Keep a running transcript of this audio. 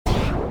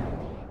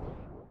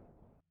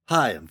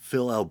Hi, I'm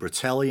Phil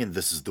Albertelli, and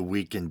this is The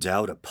Week in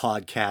Doubt, a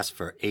podcast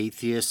for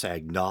atheists,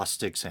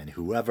 agnostics, and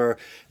whoever,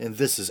 and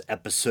this is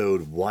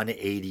episode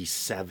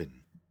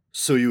 187.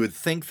 So you would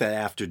think that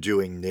after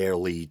doing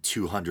nearly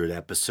 200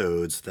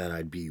 episodes that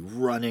I'd be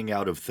running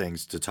out of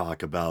things to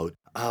talk about,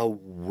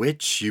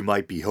 which you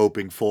might be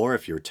hoping for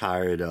if you're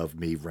tired of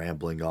me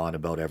rambling on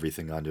about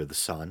everything under the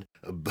sun.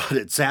 But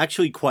it's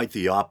actually quite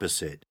the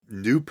opposite.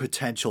 New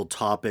potential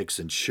topics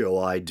and show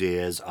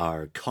ideas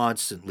are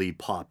constantly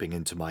popping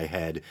into my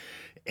head,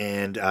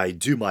 and I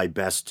do my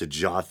best to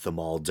jot them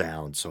all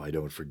down so I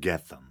don't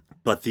forget them.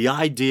 But the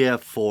idea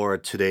for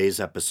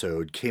today's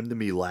episode came to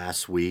me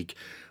last week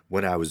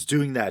when I was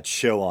doing that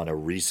show on a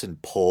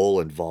recent poll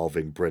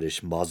involving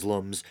British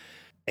Muslims.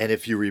 And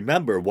if you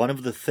remember, one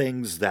of the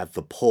things that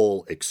the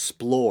poll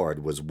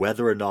explored was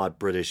whether or not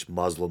British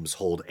Muslims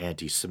hold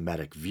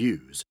anti-Semitic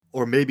views.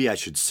 Or maybe I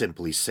should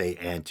simply say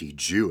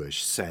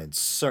anti-Jewish, since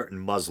certain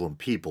Muslim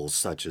peoples,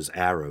 such as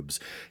Arabs,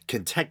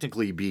 can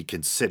technically be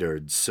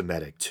considered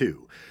Semitic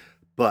too.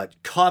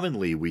 But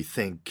commonly we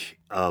think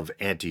of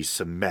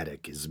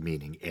anti-Semitic as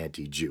meaning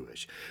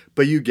anti-Jewish.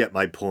 But you get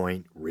my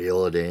point.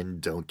 Reel it in.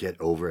 Don't get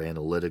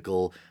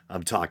over-analytical.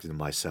 I'm talking to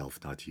myself,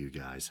 not to you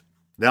guys.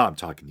 Now I'm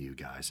talking to you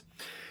guys.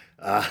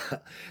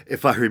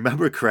 If I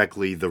remember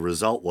correctly, the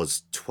result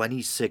was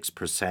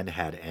 26%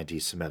 had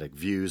anti-Semitic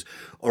views,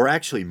 or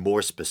actually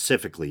more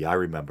specifically, I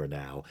remember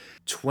now,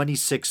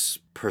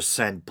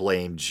 26%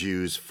 blamed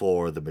Jews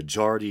for the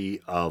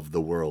majority of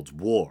the world's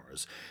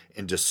wars,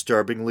 and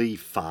disturbingly,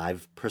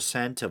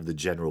 5% of the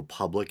general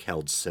public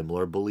held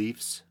similar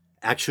beliefs.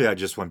 Actually, I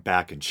just went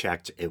back and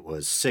checked. It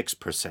was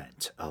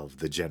 6% of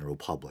the general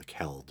public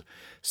held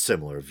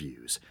similar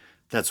views.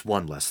 That's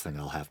one less thing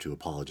I'll have to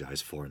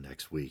apologize for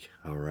next week.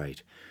 All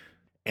right.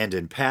 And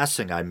in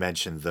passing, I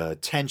mentioned the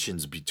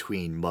tensions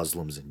between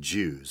Muslims and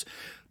Jews.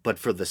 But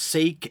for the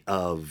sake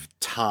of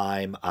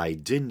time, I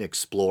didn't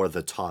explore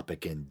the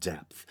topic in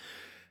depth.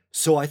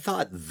 So I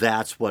thought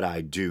that's what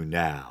I'd do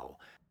now.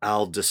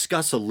 I'll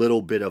discuss a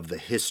little bit of the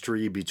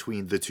history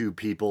between the two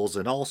peoples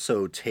and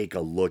also take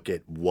a look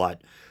at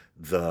what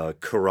the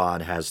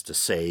Quran has to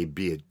say,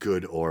 be it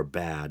good or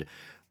bad,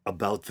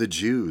 about the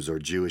Jews or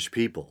Jewish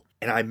people.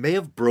 And I may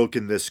have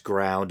broken this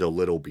ground a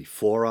little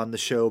before on the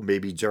show,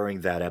 maybe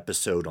during that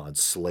episode on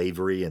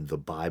slavery and the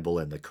Bible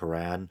and the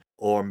Quran,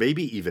 or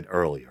maybe even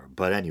earlier.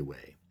 But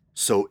anyway,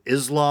 so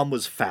Islam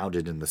was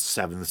founded in the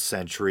 7th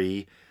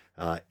century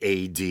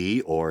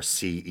AD or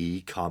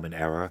CE, Common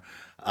Era.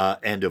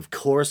 And of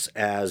course,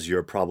 as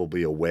you're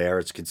probably aware,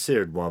 it's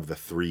considered one of the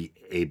three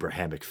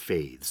Abrahamic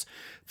faiths,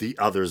 the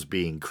others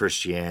being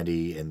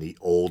Christianity, and the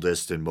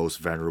oldest and most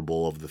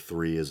venerable of the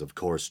three is, of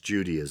course,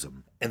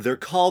 Judaism. And they're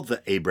called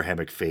the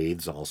Abrahamic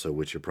faiths, also,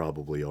 which you're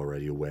probably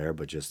already aware,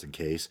 but just in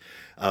case,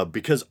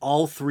 because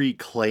all three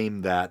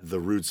claim that the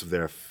roots of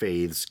their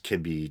faiths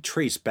can be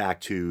traced back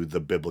to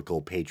the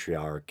biblical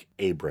patriarch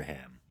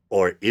Abraham,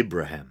 or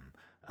Ibrahim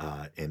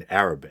in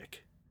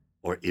Arabic,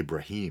 or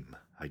Ibrahim,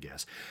 I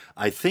guess.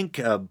 I think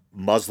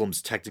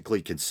Muslims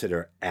technically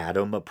consider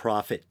Adam a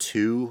prophet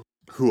too,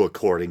 who,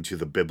 according to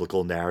the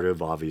biblical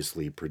narrative,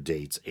 obviously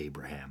predates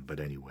Abraham, but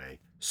anyway.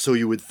 So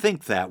you would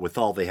think that with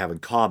all they have in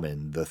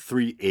common, the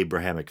three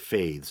Abrahamic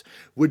faiths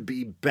would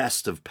be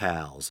best of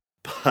pals.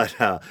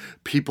 But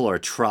people are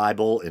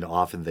tribal, and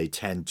often they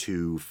tend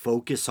to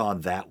focus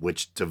on that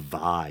which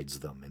divides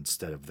them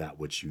instead of that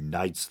which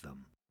unites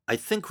them. I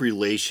think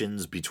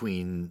relations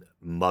between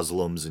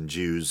Muslims and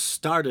Jews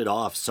started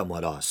off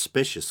somewhat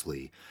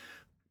auspiciously.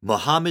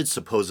 Muhammad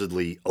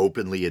supposedly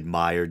openly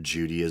admired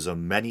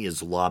Judaism. Many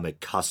Islamic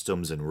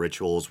customs and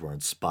rituals were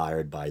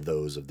inspired by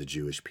those of the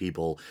Jewish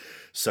people,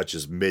 such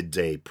as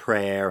midday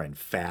prayer and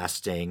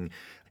fasting.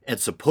 And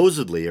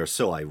supposedly, or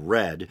so I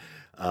read,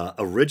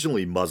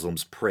 originally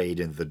Muslims prayed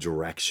in the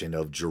direction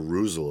of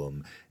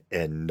Jerusalem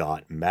and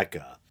not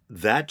Mecca.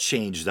 That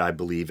changed, I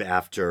believe,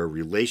 after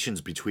relations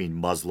between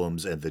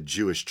Muslims and the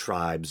Jewish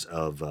tribes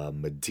of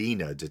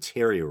Medina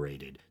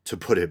deteriorated, to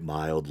put it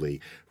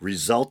mildly,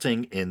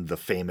 resulting in the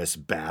famous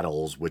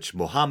battles which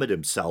Muhammad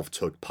himself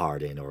took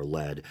part in or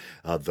led,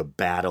 the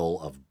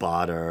Battle of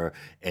Badr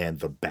and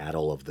the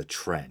Battle of the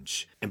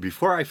Trench. And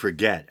before I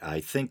forget, I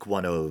think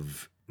one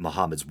of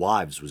Muhammad's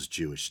wives was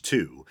Jewish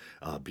too,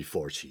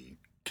 before she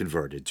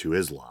converted to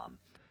Islam.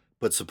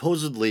 But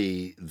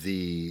supposedly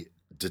the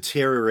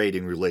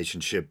deteriorating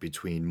relationship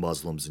between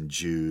Muslims and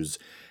Jews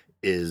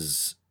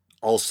is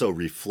also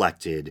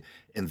reflected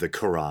in the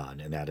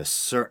Quran. And at a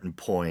certain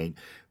point,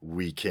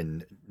 we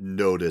can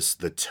notice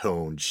the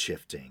tone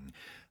shifting,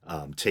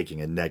 taking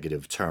a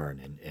negative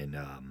turn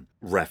in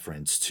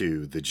reference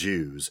to the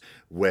Jews,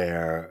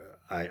 where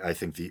I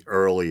think the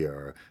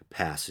earlier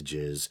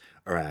passages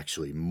are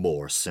actually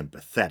more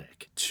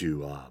sympathetic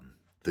to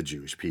the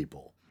Jewish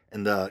people.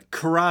 And the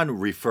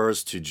Quran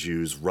refers to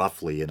Jews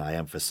roughly, and I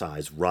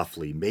emphasize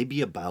roughly, maybe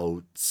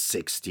about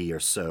 60 or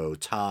so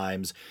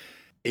times.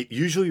 It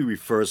usually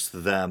refers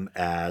to them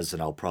as,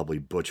 and I'll probably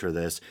butcher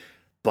this,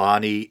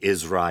 Bani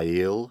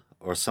Israel,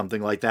 or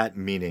something like that,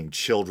 meaning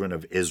children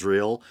of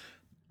Israel,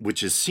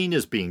 which is seen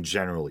as being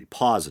generally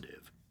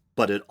positive.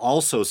 but it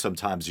also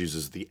sometimes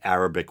uses the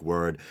Arabic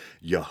word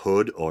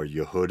Yahud or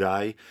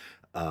Yehudai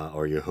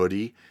or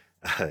Yehudi,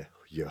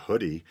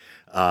 Yehudi,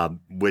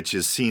 which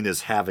is seen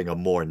as having a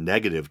more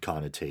negative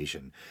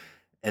connotation.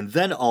 And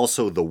then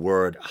also the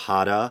word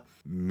Hada,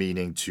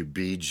 meaning to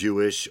be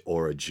Jewish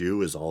or a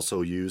Jew, is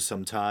also used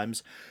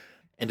sometimes.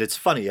 And it's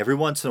funny, every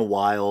once in a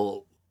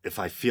while, if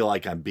I feel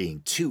like I'm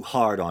being too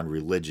hard on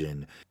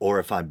religion, or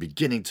if I'm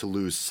beginning to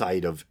lose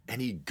sight of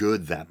any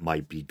good that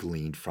might be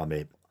gleaned from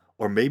it,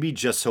 or maybe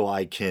just so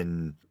I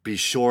can be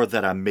sure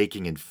that I'm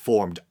making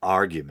informed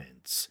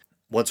arguments,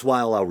 once in a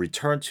while I'll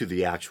return to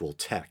the actual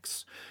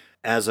text.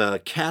 As a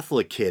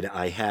Catholic kid,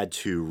 I had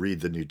to read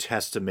the New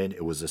Testament.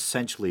 It was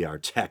essentially our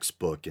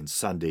textbook in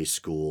Sunday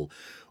school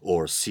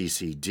or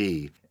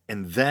CCD.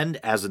 And then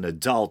as an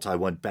adult, I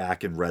went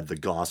back and read the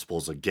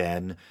Gospels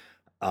again.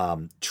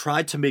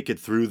 Tried to make it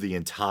through the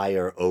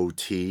entire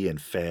OT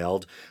and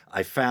failed.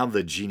 I found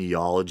the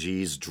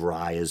genealogies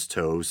dry as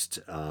toast,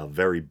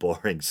 very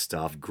boring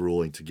stuff,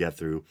 grueling to get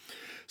through.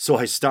 So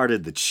I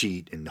started the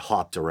cheat and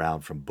hopped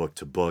around from book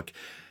to book.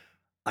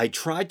 I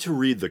tried to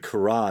read the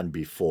Quran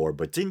before,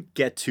 but didn't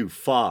get too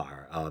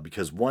far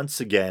because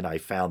once again I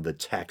found the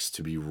text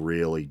to be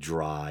really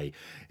dry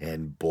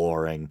and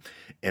boring.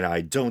 And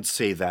I don't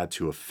say that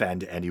to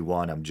offend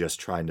anyone, I'm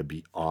just trying to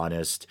be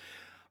honest.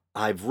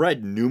 I've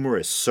read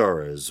numerous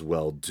surahs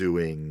while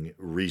doing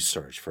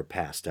research for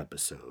past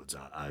episodes,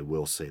 I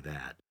will say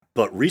that.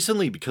 But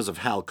recently, because of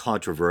how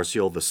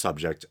controversial the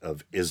subject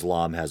of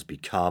Islam has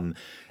become,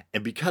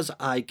 and because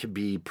I can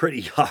be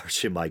pretty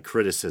harsh in my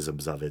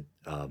criticisms of it,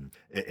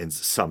 and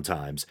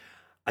sometimes,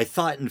 I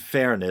thought, in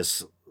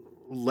fairness,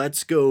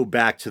 let's go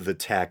back to the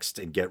text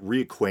and get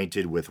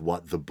reacquainted with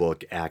what the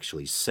book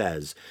actually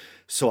says.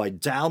 So I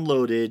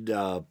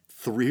downloaded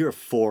 3 or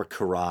 4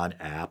 Quran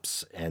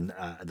apps, and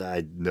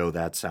I know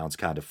that sounds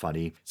kind of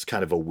funny. It's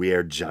kind of a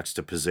weird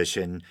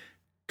juxtaposition.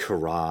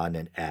 Quran,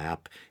 an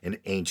app, an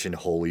ancient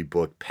holy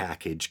book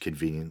packaged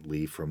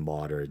conveniently for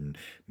modern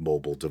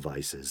mobile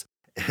devices.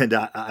 And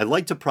I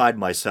like to pride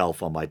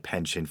myself on my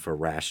penchant for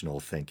rational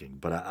thinking,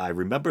 but I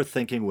remember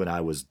thinking when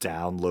I was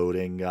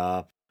downloading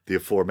the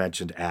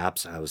aforementioned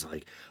apps, I was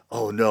like,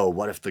 oh no,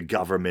 what if the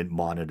government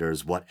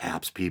monitors what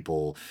apps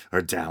people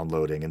are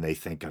downloading and they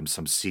think I'm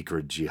some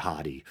secret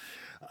jihadi?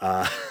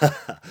 Uh,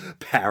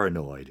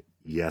 Paranoid.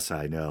 Yes,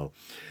 I know.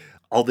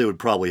 All they would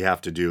probably have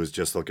to do is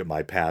just look at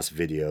my past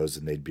videos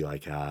and they'd be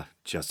like,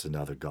 just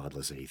another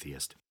godless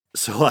atheist.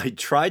 So I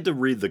tried to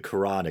read the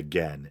Quran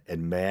again,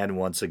 and man,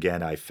 once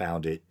again, I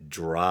found it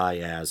dry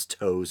as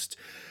toast.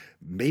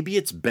 Maybe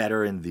it's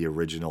better in the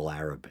original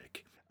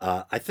Arabic.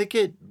 I think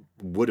it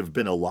would have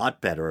been a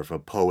lot better if a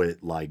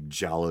poet like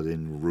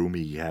Jalaluddin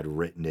Rumi had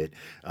written it,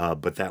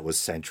 but that was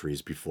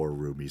centuries before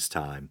Rumi's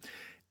time.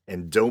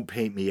 And don't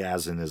paint me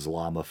as an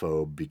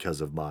Islamophobe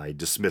because of my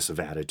dismissive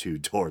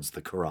attitude towards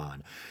the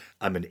Quran.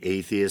 I'm an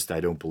atheist.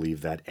 I don't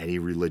believe that any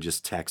religious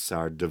texts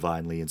are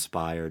divinely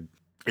inspired.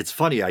 It's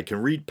funny, I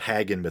can read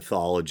pagan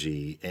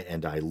mythology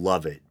and I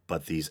love it,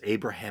 but these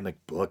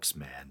Abrahamic books,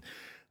 man,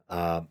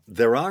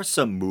 there are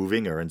some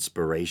moving or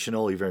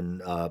inspirational,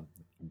 even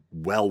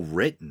well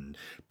written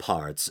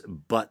parts,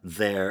 but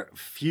they're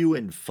few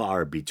and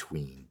far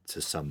between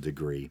to some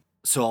degree.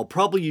 So I'll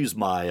probably use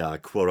my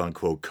quote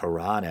unquote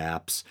Quran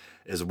apps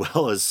as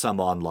well as some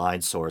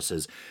online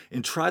sources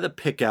and try to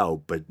pick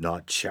out, but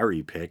not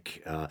cherry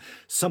pick,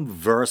 some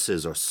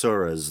verses or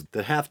surahs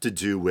that have to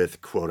do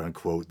with quote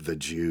unquote the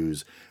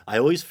Jews. I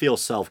always feel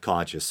self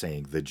conscious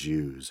saying the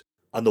Jews.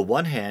 On the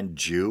one hand,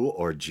 Jew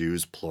or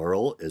Jews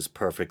plural is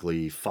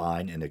perfectly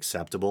fine and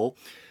acceptable,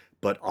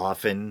 but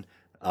often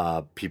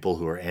people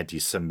who are anti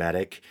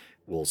Semitic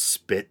will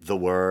spit the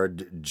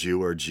word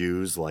Jew or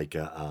Jews like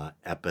a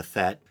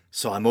epithet.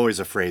 So I'm always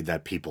afraid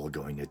that people are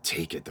going to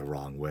take it the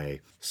wrong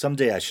way.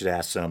 Someday I should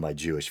ask some of my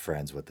Jewish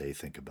friends what they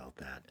think about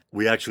that.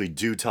 We actually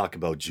do talk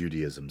about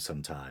Judaism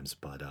sometimes,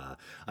 but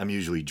I'm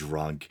usually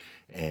drunk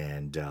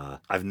and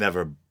I've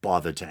never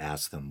bothered to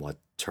ask them what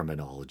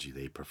terminology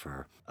they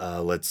prefer.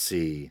 Let's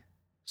see.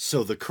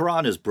 So the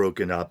Quran is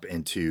broken up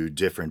into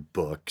different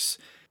books,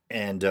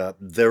 and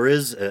there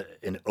is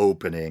an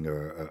opening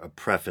or a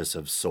preface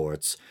of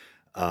sorts,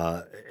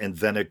 and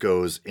then it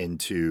goes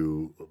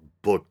into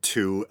Book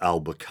 2, Al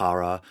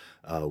Baqarah,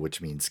 which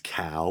means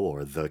cow,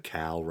 or the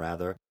cow,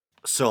 rather.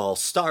 So I'll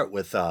start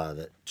with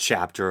the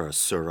chapter, or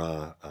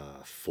Surah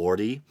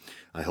 40.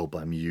 I hope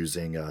I'm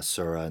using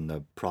Surah in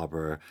the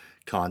proper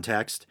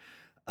context.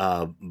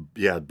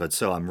 Yeah, but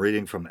so I'm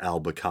reading from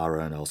Al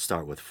Baqarah, and I'll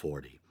start with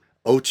 40.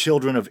 O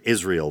children of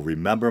Israel,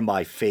 remember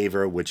my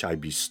favor which I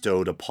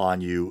bestowed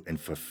upon you, and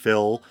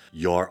fulfill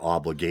your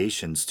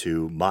obligations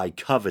to my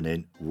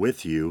covenant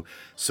with you,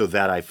 so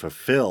that I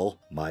fulfill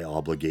my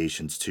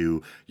obligations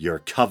to your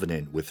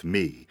covenant with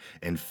me,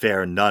 and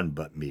fear none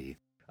but me.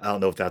 I don't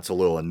know if that's a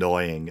little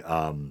annoying.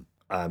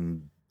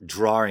 I'm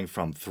drawing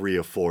from 3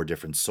 or 4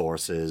 different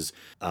sources.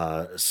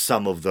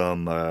 Some of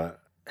them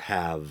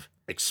have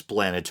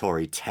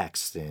explanatory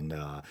text in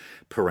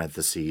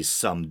parentheses.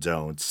 Some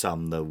don't.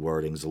 Some the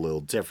wording's a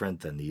little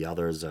different than the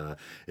others,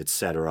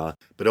 etc.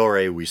 But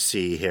already we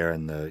see here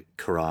in the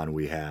Quran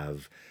we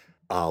have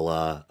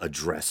Allah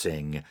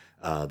addressing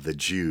the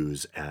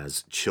Jews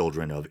as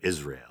children of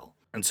Israel.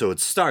 And so it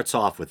starts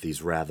off with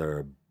these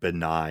rather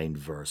benign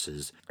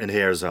verses. And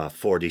here's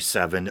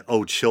 47.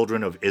 O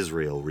children of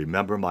Israel,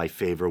 remember my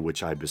favor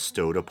which I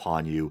bestowed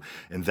upon you,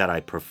 and that I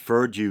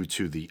preferred you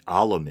to the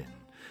Alamin,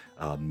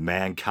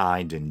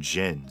 mankind and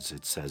jinns,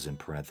 it says in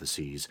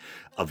parentheses,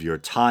 of your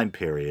time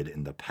period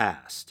in the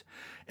past.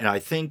 And I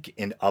think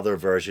in other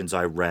versions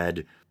I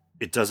read,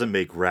 it doesn't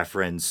make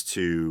reference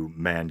to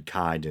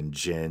mankind and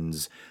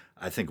jinns.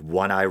 I think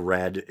one I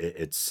read,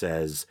 it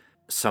says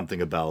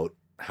something about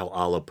how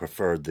Allah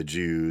preferred the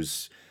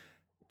Jews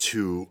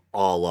to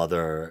all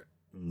other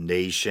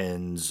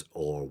nations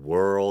or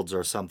worlds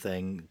or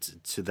something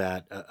to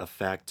that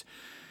effect.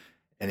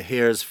 And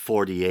here's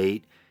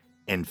 48.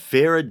 And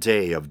fear a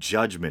day of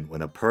judgment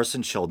when a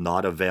person shall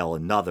not avail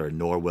another,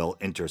 nor will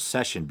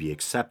intercession be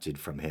accepted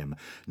from him,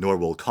 nor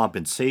will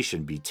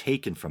compensation be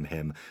taken from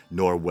him,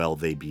 nor will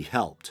they be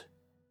helped.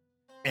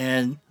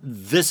 And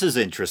this is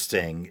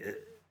interesting.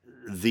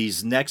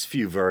 These next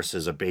few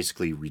verses are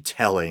basically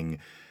retelling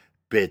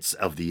bits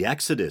of the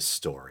Exodus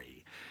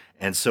story.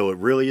 And so it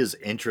really is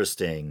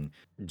interesting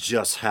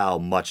just how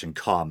much in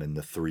common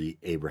the three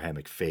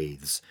Abrahamic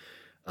faiths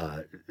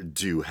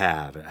do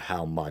have, and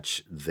how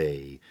much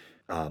they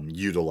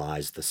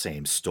utilize the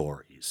same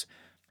stories.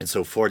 And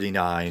so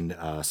 49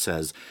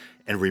 says,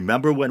 and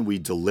remember when we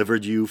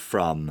delivered you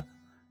from,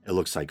 it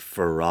looks like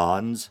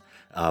Pharaoh's,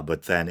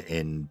 but then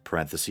in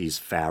parentheses,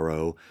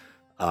 Pharaoh,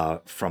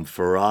 from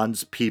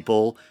Pharaoh's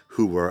people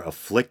who were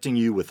afflicting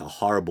you with a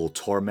horrible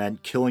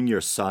torment, killing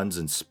your sons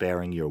and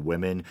sparing your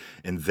women,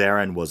 and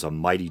therein was a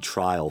mighty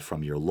trial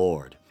from your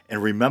Lord.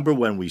 And remember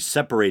when we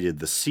separated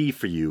the sea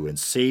for you and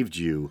saved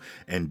you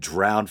and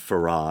drowned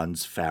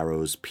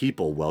Pharaoh's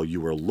people while you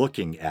were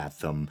looking at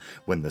them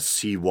when the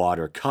sea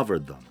water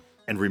covered them.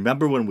 And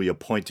remember when we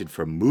appointed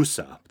for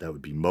Musa, that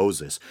would be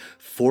Moses,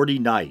 40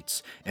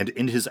 nights, and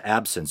in his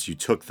absence you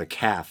took the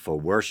calf for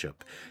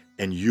worship,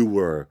 and you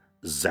were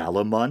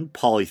Zalamun,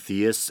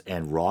 polytheists,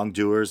 and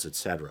wrongdoers,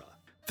 etc.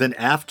 Then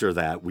after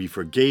that we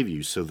forgave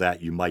you so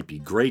that you might be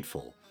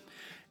grateful.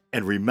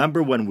 And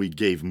remember when we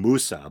gave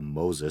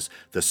Moses,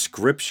 the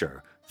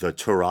scripture, the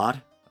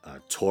Torah,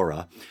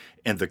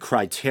 and the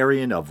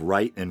criterion of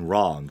right and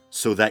wrong,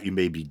 so that you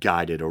may be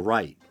guided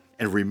aright.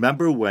 And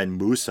remember when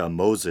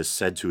Moses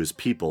said to his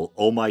people,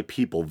 O my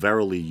people,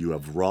 verily you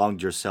have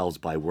wronged yourselves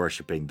by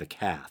worshiping the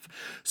calf.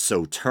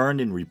 So turn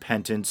in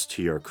repentance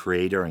to your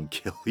Creator and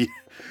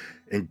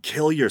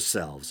kill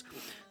yourselves.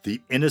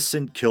 The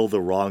innocent kill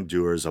the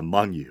wrongdoers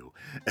among you.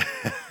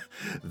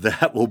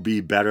 That will be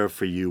better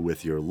for you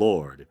with your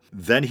Lord.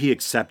 Then he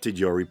accepted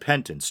your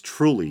repentance.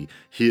 Truly,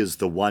 he is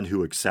the one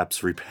who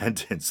accepts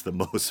repentance, the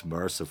most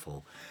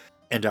merciful.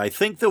 And I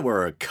think there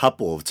were a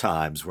couple of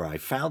times where I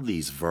found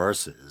these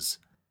verses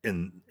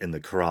in the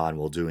Quran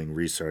while doing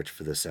research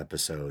for this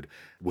episode,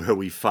 where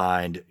we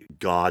find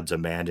God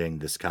demanding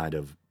this kind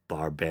of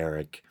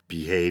barbaric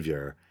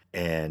behavior,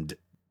 and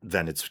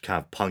then it's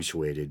kind of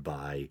punctuated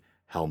by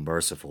how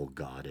merciful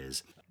God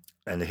is.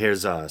 And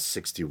here's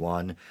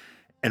 61.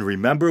 And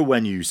remember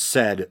when you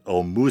said,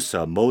 O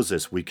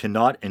Moses, we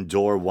cannot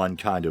endure one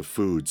kind of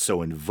food,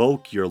 so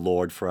invoke your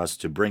Lord for us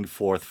to bring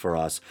forth for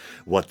us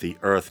what the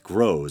earth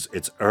grows,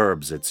 its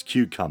herbs, its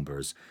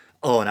cucumbers.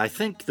 Oh, and I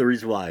think the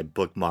reason why I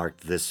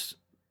bookmarked this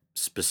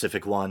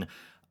specific one,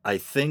 I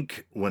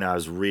think when I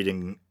was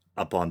reading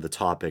up on the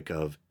topic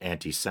of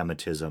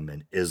anti-Semitism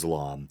and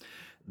Islam,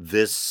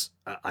 this,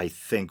 I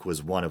think,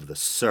 was one of the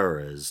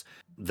surahs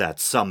that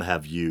some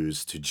have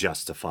used to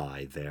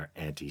justify their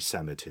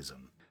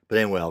anti-Semitism. But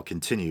anyway, I'll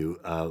continue.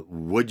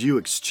 Would you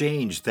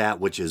exchange that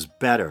which is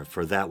better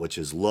for that which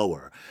is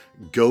lower?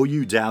 Go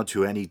you down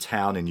to any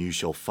town and you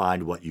shall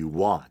find what you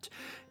want.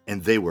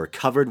 And they were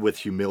covered with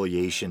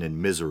humiliation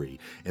and misery,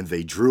 and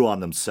they drew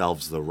on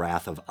themselves the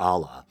wrath of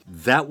Allah.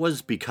 That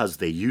was because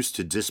they used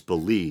to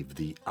disbelieve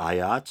the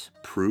ayat,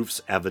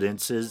 proofs,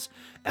 evidences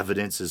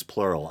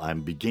plural.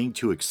 I'm beginning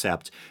to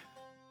accept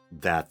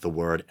that the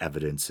word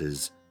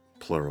evidences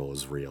plural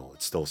is real.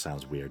 It still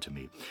sounds weird to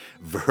me.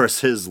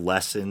 Verses,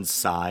 lessons,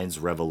 signs,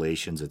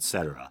 revelations,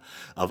 etc.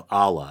 of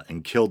Allah,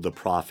 and killed the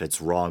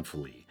prophets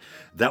wrongfully.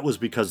 That was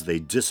because they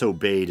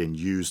disobeyed and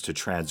used to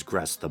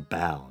transgress the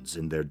bounds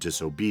in their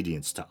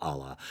disobedience to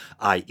Allah,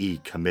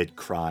 i.e. commit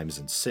crimes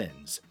and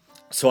sins.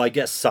 So I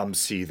guess some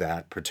see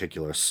that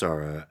particular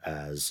surah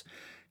as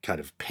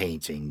kind of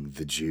painting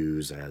the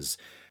Jews as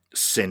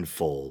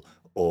sinful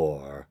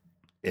or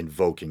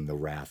invoking the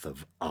wrath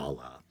of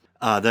Allah.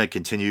 Then it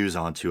continues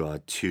on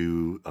to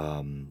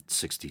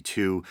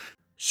 262.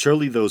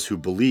 Surely those who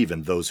believe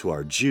and those who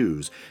are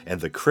Jews,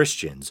 and the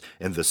Christians,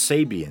 and the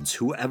Sabians,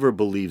 whoever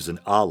believes in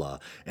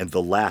Allah, and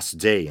the last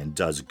day and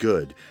does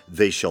good,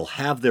 they shall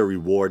have their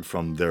reward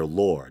from their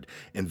Lord,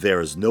 and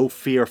there is no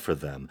fear for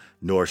them,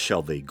 nor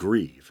shall they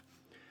grieve.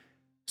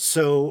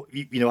 So,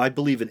 I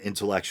believe in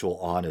intellectual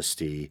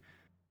honesty,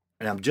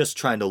 and I'm just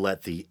trying to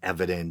let the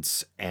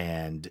evidence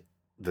and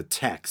the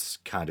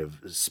text kind of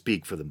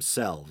speak for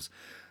themselves.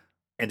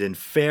 And in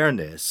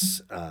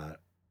fairness,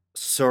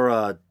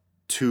 Surah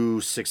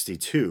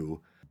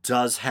 262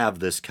 does have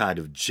this kind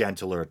of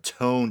gentler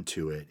tone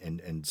to it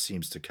and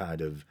seems to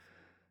kind of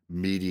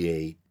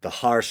mediate the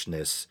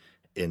harshness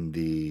in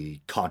the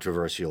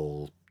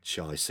controversial,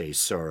 shall I say,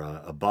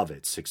 Surah above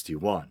it,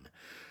 61.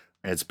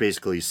 And it's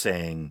basically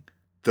saying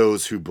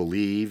those who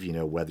believe,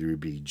 whether you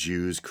be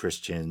Jews,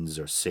 Christians,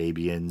 or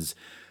Sabians,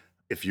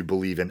 if you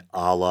believe in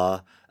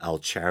Allah, I'll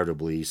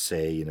charitably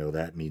say,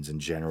 that means in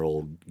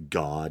general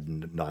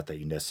God, not that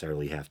you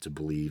necessarily have to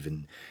believe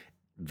in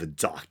the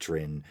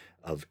doctrine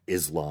of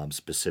Islam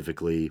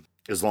specifically.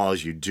 As long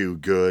as you do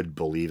good,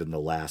 believe in the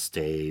last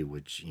day,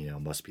 which,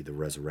 must be the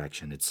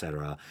resurrection,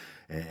 etc.,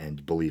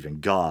 and believe in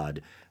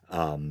God,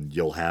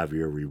 you'll have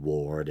your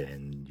reward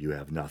and you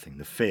have nothing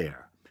to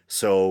fear.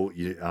 So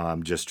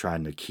I'm just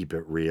trying to keep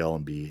it real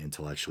and be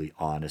intellectually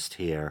honest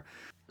here.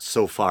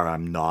 So far,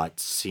 I'm not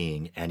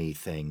seeing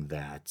anything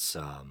that's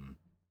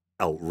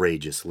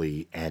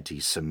outrageously anti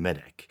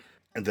Semitic.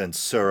 And then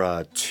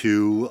Surah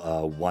 2,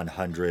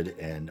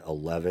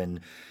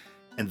 111.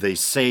 And they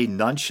say,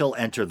 none shall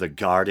enter the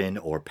garden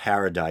or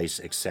paradise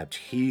except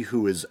he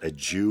who is a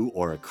Jew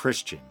or a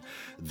Christian.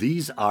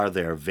 These are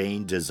their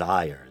vain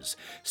desires.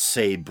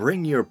 Say,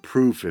 bring your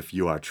proof if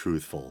you are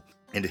truthful.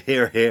 And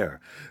here,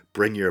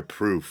 bring your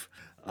proof.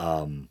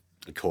 Of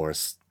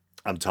course,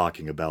 I'm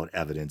talking about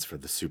evidence for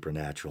the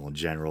supernatural in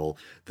general.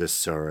 This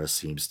surah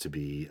seems to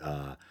be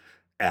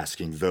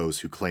asking those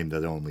who claim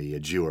that only a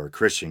Jew or a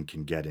Christian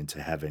can get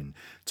into heaven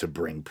to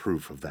bring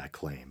proof of that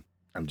claim.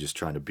 I'm just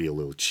trying to be a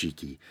little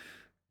cheeky.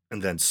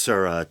 And then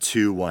Surah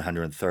 2,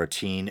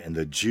 113, and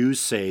the Jews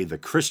say the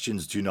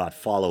Christians do not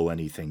follow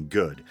anything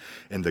good,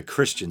 and the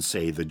Christians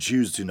say the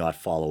Jews do not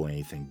follow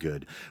anything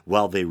good,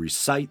 while they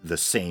recite the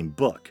same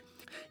book.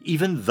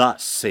 Even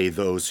thus say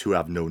those who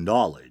have no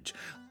knowledge,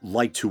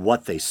 like to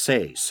what they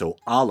say, so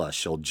Allah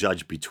shall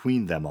judge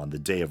between them on the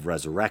day of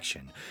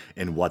resurrection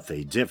in what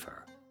they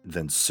differ.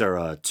 Then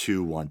Surah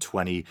 2,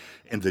 120,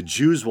 and the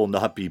Jews will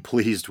not be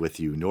pleased with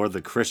you, nor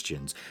the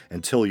Christians,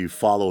 until you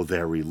follow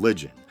their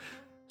religion.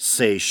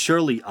 Say,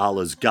 surely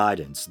Allah's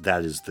guidance,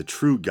 that is the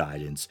true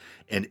guidance,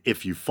 and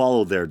if you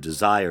follow their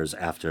desires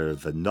after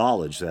the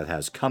knowledge that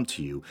has come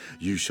to you,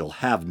 you shall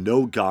have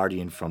no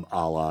guardian from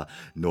Allah,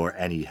 nor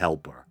any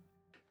helper.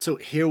 So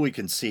here we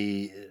can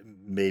see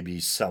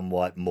maybe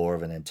somewhat more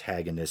of an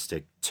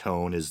antagonistic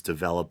tone is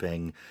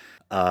developing,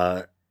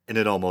 and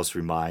it almost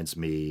reminds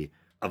me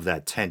of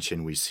that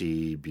tension we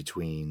see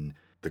between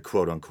the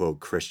quote unquote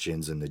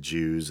Christians and the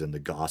Jews and the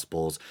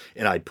Gospels.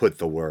 And I put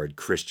the word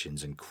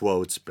Christians in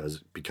quotes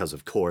because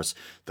of course,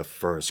 the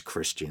first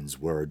Christians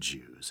were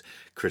Jews.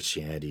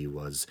 Christianity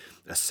was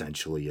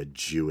essentially a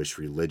Jewish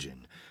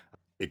religion.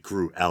 It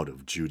grew out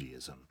of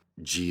Judaism.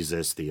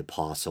 Jesus, the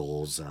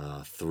apostles,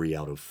 3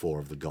 out of 4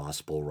 of the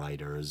gospel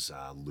writers,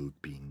 Luke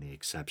being the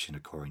exception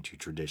according to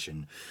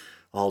tradition,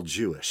 all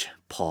Jewish.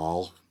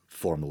 Paul,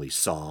 formerly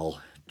Saul,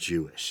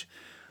 Jewish.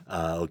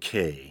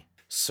 Okay.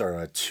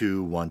 Surah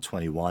 2,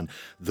 121.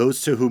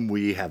 Those to whom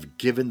we have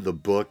given the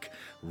book,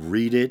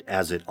 read it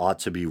as it ought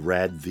to be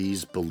read.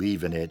 These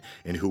believe in it,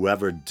 and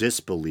whoever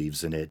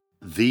disbelieves in it,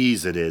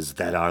 these it is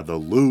that are the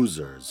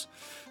losers.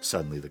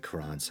 Suddenly the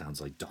Quran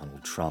sounds like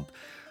Donald Trump.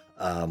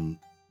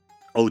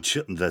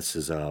 This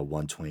is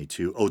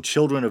 122. O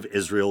children of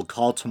Israel,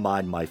 call to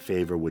mind my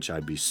favor which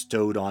I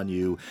bestowed on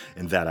you,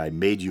 and that I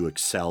made you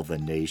excel the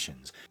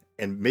nations.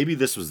 And maybe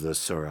this was the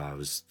surah I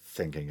was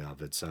thinking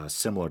of. It's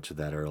similar to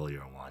that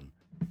earlier one.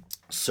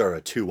 Surah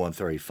 2,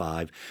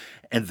 135.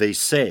 And they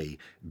say,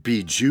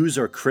 be Jews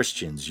or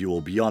Christians, you will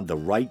be on the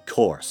right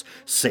course.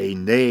 Say,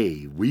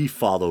 nay, we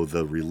follow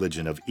the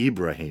religion of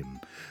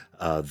Ibrahim,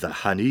 the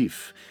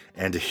Hanif,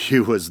 and he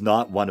was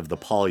not one of the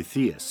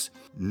polytheists.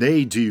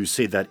 Nay, do you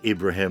say that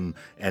Abraham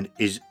and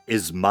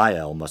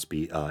Ismail must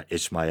be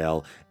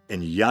Ishmael,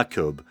 and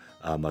Jacob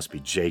must be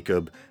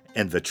Jacob,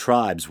 and the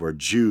tribes were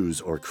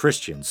Jews or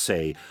Christians?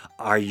 Say,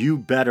 are you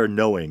better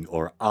knowing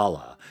or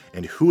Allah?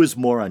 And who is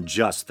more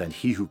unjust than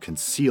he who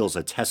conceals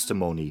a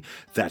testimony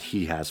that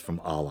he has from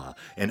Allah?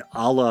 And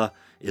Allah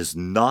is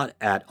not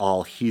at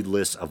all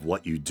heedless of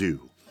what you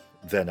do.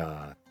 Then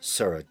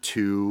Surah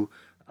 2,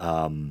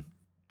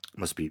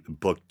 must be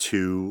book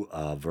 2,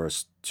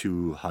 verse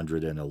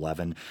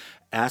 211.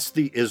 Ask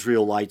the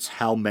Israelites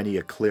how many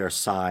a clear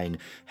sign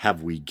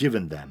have we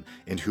given them,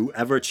 and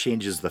whoever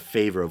changes the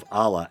favor of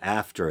Allah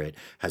after it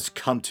has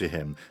come to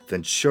him,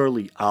 then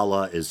surely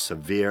Allah is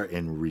severe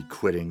in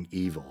requiting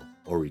evil.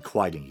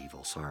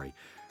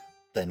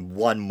 Then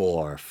one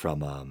more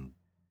from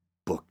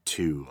book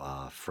 2,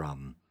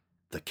 from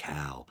the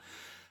cow.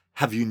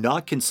 Have you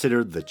not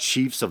considered the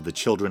chiefs of the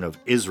children of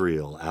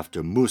Israel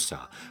after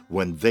Musa,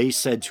 when they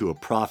said to a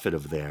prophet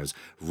of theirs,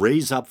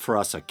 Raise up for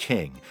us a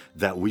king,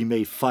 that we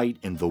may fight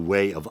in the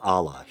way of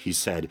Allah? He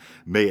said,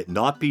 May it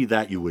not be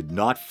that you would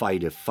not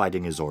fight if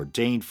fighting is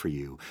ordained for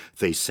you.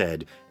 They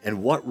said,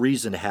 And what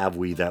reason have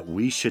we that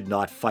we should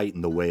not fight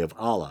in the way of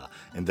Allah,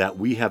 and that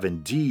we have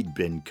indeed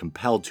been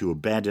compelled to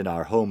abandon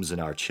our homes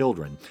and our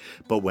children?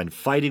 But when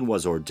fighting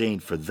was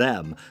ordained for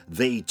them,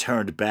 they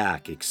turned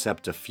back,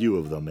 except a few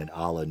of them, and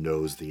Allah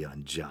knows the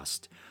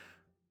unjust.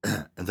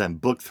 And then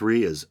book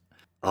 3 is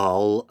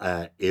Al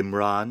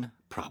Imran,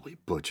 probably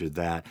butchered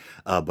that,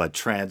 but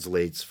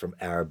translates from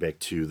Arabic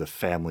to the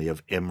family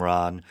of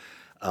Imran.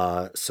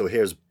 So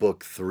here's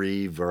book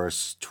 3,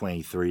 verse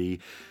 23.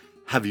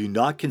 Have you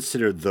not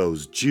considered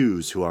those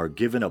Jews who are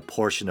given a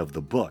portion of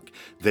the book?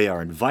 They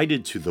are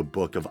invited to the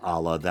book of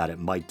Allah that it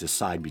might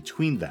decide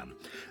between them.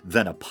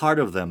 Then a part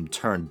of them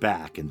turn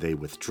back and they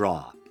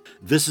withdraw.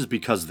 This is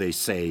because they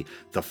say,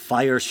 The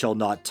fire shall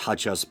not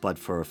touch us but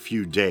for a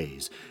few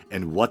days,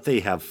 and what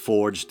they have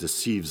forged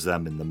deceives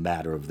them in the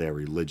matter of their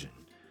religion.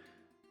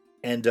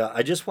 And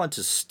I just want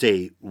to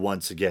state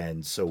once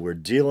again, so we're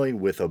dealing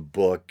with a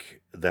book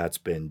that's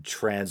been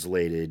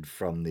translated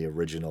from the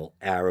original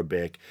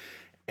Arabic,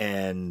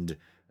 and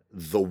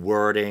the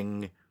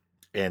wording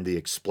and the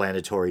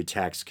explanatory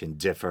text can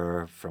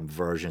differ from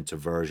version to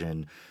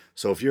version.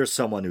 So if you're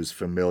someone who's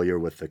familiar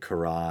with the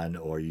Quran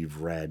or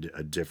you've read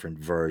a different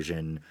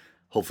version,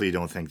 hopefully you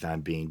don't think that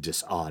I'm being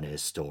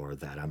dishonest or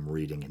that I'm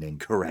reading an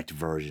incorrect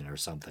version or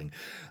something.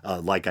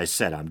 Like I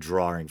said, I'm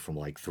drawing from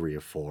like 3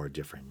 or 4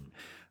 different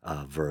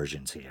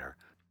versions here.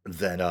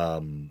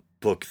 Then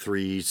book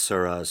 3,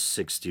 surah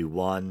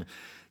 61.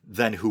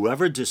 Then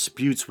whoever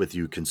disputes with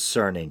you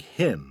concerning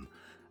him,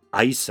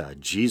 Isa,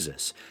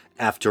 Jesus,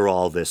 after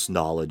all this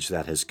knowledge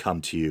that has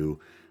come to you,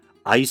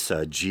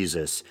 Isa,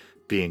 Jesus,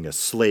 being a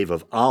slave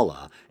of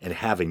Allah and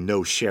having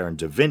no share in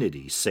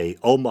divinity, say,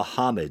 O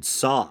Muhammad,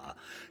 saw,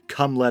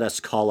 come let us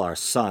call our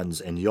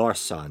sons and your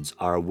sons,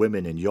 our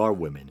women and your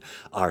women,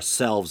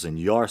 ourselves and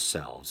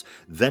yourselves.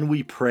 Then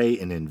we pray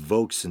and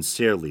invoke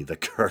sincerely the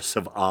curse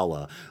of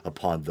Allah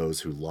upon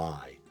those who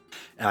lie.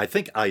 And I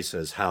think Isa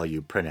is how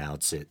you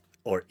pronounce it,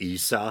 or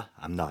Isa,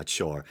 I'm not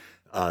sure.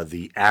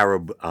 The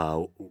Arab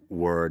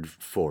word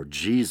for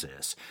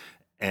Jesus.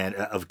 And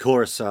of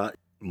course,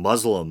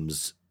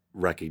 Muslims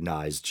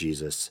recognize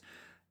Jesus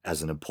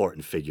as an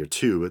important figure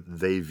too.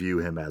 They view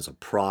him as a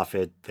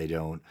prophet. They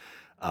don't,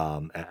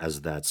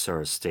 as that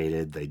surah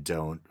stated, they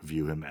don't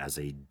view him as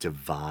a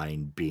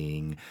divine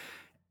being.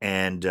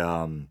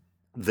 And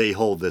they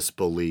hold this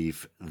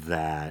belief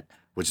that,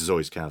 which has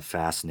always kind of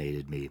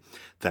fascinated me,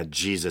 that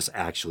Jesus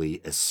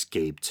actually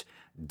escaped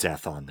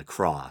death on the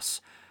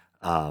cross.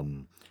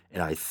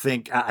 And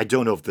I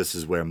don't know if this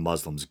is where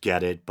Muslims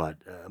get it, but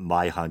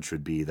my hunch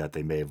would be that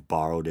they may have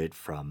borrowed it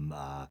from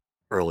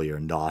earlier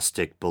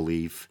Gnostic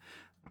belief,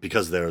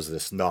 because there's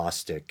this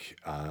Gnostic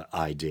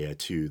idea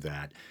too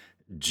that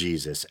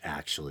Jesus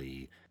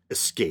actually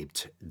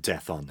escaped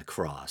death on the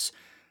cross.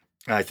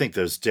 And I think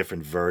there's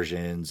different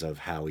versions of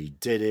how he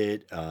did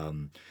it.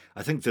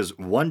 I think there's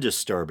one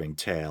disturbing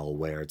tale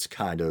where it's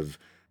kind of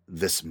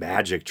this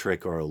magic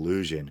trick or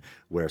illusion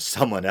where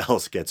someone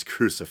else gets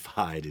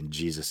crucified in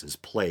Jesus's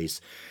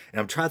place. And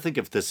I'm trying to think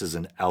if this is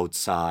an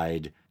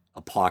outside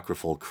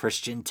apocryphal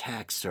Christian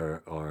text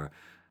or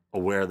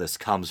where this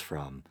comes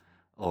from,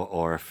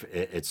 or if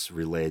it's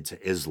related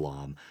to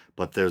Islam.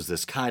 But there's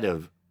this kind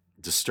of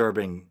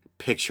disturbing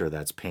picture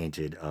that's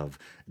painted of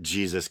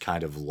Jesus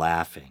kind of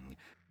laughing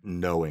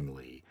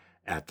knowingly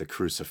at the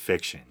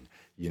crucifixion,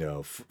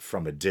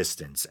 from a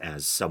distance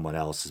as someone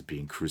else is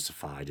being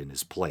crucified in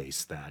his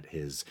place that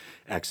his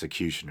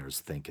executioners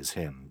think is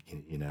him.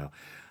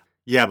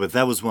 Yeah, but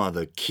that was one of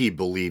the key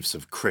beliefs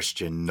of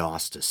Christian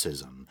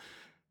Gnosticism,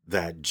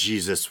 that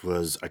Jesus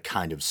was a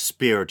kind of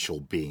spiritual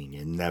being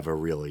and never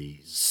really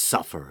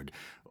suffered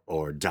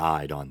or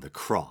died on the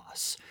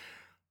cross.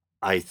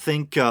 I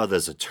think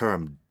there's a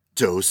term,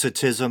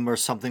 docetism or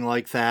something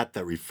like that,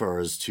 that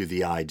refers to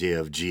the idea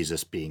of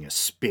Jesus being a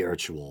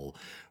spiritual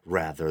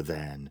rather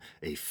than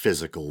a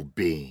physical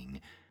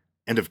being.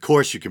 And of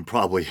course, you can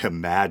probably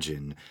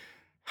imagine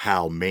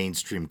how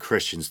mainstream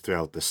Christians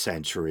throughout the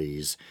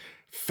centuries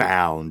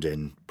found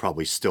and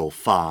probably still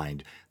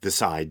find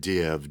this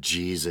idea of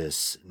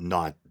Jesus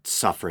not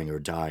suffering or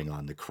dying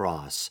on the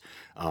cross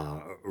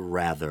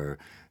rather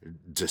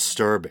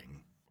disturbing,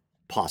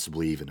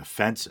 possibly even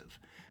offensive,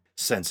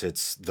 since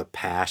it's the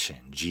passion.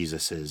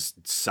 Jesus is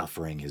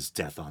suffering his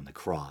death on the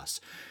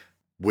cross,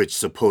 which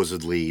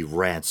supposedly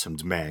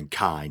ransomed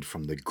mankind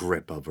from the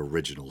grip of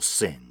original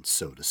sin,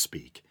 so to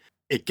speak.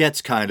 It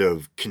gets kind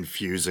of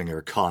confusing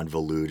or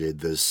convoluted.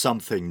 There's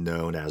something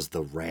known as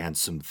the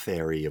ransom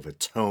theory of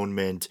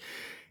atonement.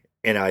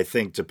 And I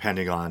think,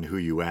 depending on who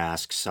you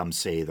ask, some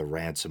say the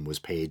ransom was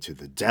paid to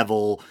the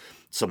devil,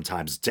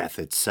 sometimes death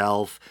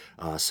itself,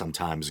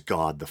 sometimes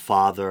God the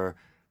Father.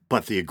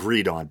 But the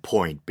agreed on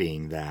point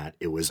being that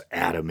it was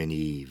Adam and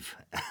Eve,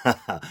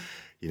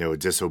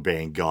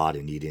 disobeying God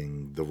and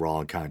eating the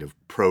wrong kind of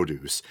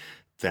produce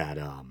that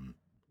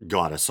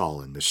got us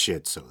all in the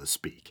shit, so to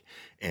speak.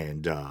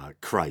 And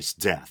Christ's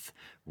death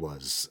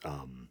was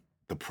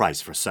the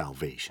price for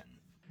salvation.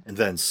 And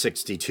then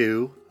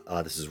 62,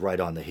 this is right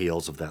on the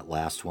heels of that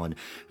last one.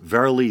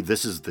 Verily,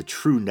 this is the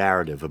true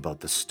narrative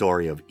about the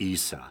story of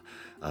Isa,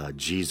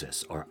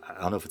 Jesus, or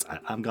I don't know if it's,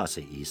 I'm going to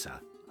say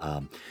Isa,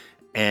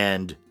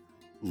 and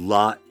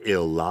La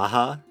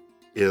ilaha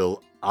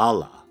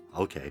illallah.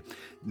 Okay.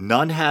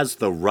 None has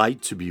the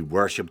right to be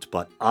worshipped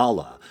but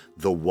Allah,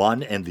 the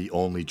one and the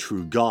only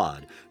true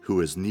God, who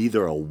is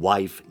neither a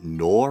wife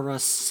nor a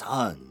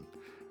son.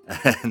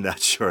 And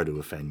that's sure to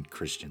offend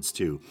Christians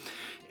too.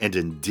 And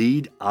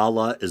indeed,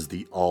 Allah is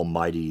the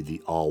Almighty,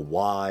 the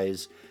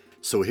All-Wise.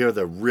 So here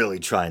they're really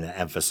trying to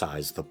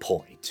emphasize the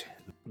point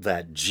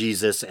that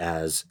Jesus,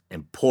 as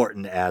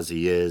important as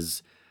he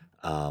is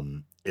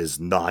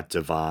not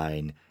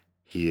divine.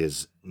 He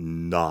is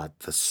not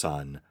the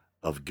Son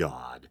of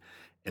God.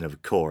 And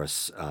of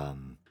course,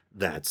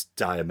 that's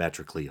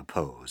diametrically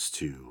opposed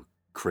to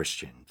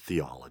Christian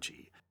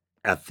theology.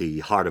 At the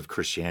heart of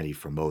Christianity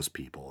for most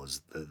people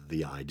is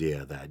the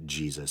idea that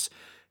Jesus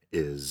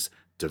is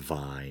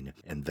divine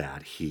and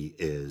that he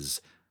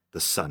is the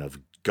Son of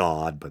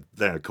God. But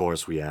then, of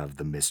course, we have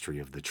the mystery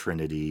of the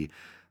Trinity.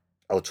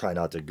 I'll try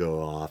not to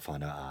go off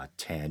on a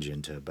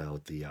tangent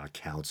about the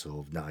Council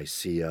of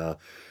Nicaea.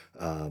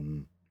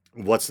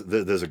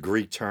 There's a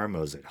Greek term,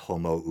 was it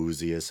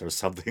homoousios or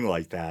something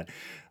like that,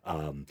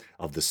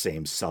 of the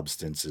same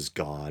substance as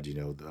God,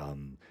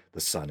 the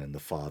Son and the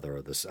Father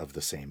are of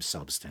the same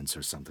substance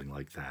or something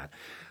like that.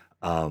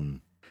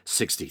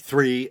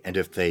 63, and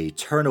if they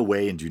turn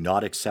away and do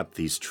not accept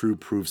these true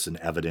proofs and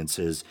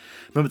evidences.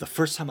 Remember, the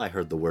first time I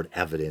heard the word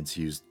evidence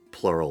used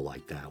plural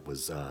like that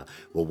was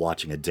while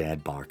watching a Dan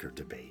Barker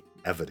debate.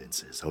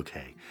 Evidences,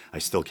 okay. I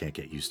still can't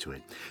get used to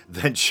it.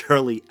 Then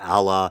surely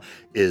Allah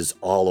is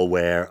all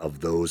aware of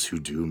those who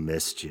do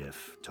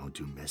mischief. Don't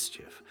do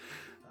mischief.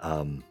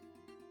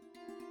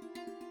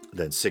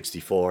 Then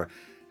 64,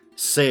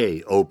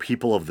 say, O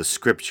people of the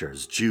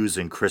scriptures, Jews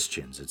and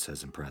Christians, it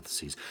says in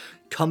parentheses,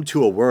 come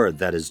to a word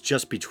that is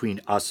just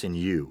between us and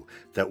you,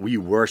 that we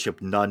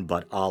worship none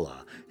but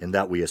Allah, and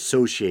that we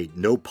associate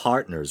no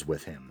partners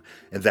with him,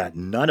 and that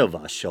none of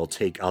us shall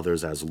take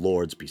others as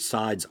lords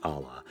besides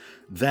Allah.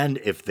 Then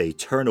if they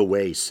turn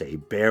away, say,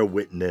 bear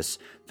witness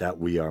that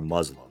we are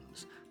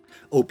Muslims.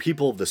 O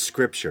people of the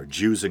scripture,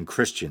 Jews and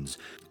Christians,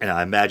 and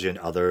I imagine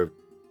other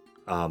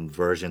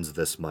versions of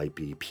this might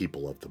be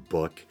people of the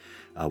book,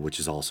 which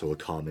is also a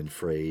common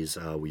phrase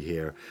we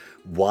hear.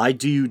 Why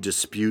do you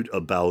dispute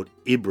about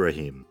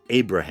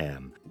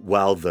Abraham,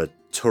 while the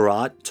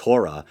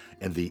Torah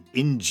and the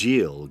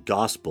Injil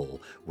gospel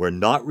were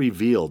not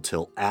revealed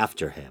till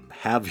after him?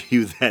 Have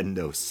you then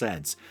no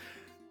sense?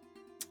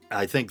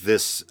 I think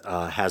this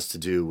has to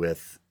do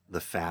with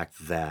the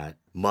fact that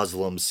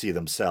Muslims see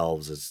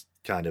themselves as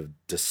kind of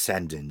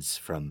descendants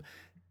from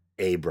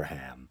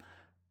Abraham.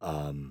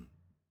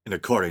 And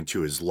according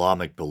to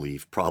Islamic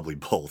belief, probably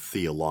both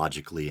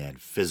theologically and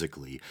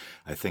physically,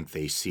 I think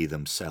they see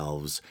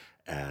themselves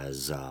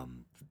as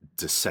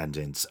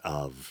descendants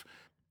of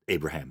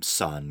Abraham's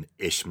son,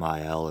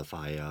 Ishmael, if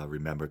I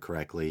remember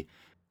correctly.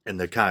 And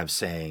they're kind of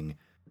saying,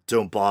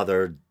 don't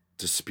bother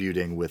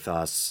disputing with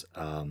us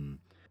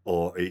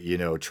or,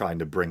 trying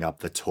to bring up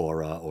the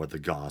Torah or the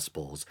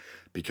Gospels,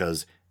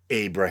 because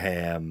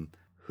Abraham,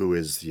 who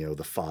is,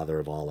 the father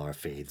of all our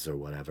faiths or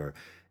whatever,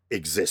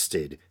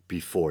 existed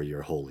before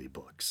your holy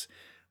books,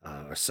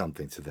 or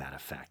something to that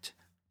effect.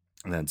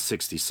 And then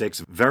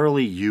 66,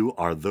 verily you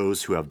are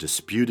those who have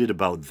disputed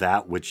about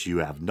that which you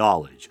have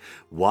knowledge.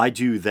 Why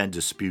do you then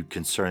dispute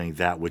concerning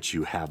that which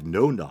you have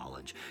no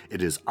knowledge?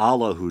 It is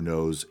Allah who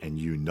knows and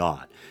you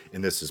not.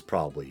 And this is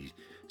probably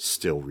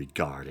still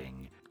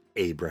regarding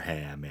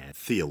Abraham and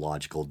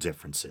theological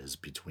differences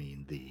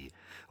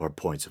or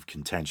points of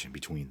contention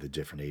between the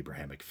different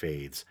Abrahamic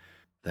faiths.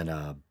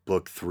 Then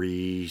Book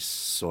 3,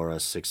 Surah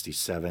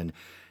 67,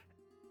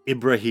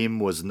 Ibrahim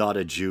was not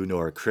a Jew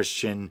nor a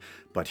Christian,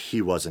 but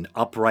he was an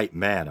upright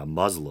man, a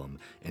Muslim,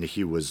 and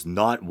he was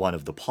not one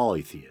of the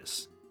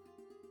polytheists.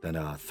 Then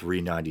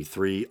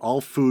 393,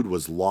 all food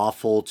was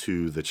lawful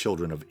to the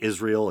children of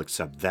Israel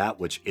except that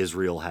which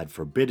Israel had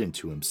forbidden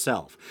to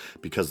himself,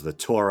 because the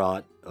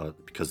Torah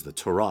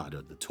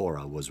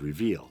was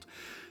revealed.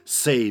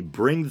 Say,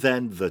 bring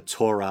then the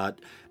Torah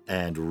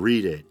and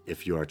read it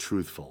if you are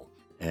truthful.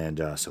 And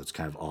so it's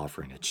kind of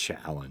offering a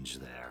challenge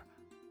there.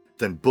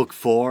 Then Book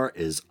 4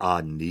 is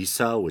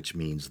An-Nisa, which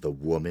means the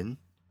woman,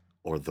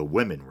 or the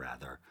women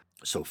rather.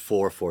 So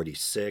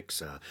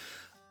 446,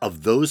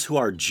 of those who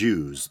are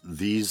Jews,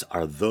 these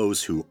are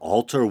those who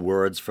alter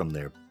words from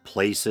their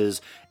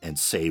places and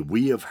say,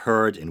 we have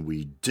heard and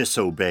we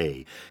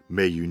disobey.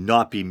 May you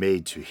not be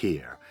made to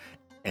hear.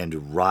 And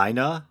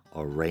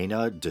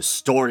Raina,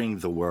 distorting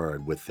the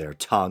word with their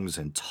tongues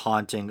and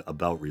taunting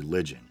about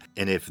religion.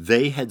 And if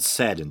they had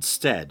said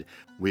instead,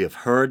 we have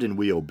heard and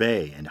we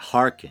obey, and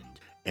hearkened,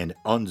 and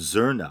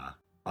unzurna,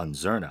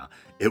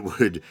 it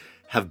would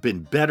have been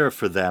better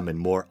for them and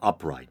more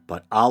upright,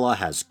 but Allah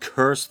has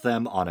cursed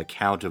them on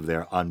account of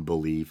their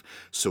unbelief,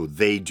 so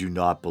they do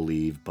not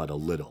believe but a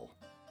little.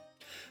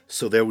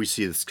 So there we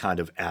see this kind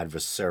of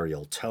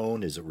adversarial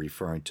tone. Is it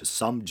referring to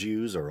some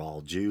Jews or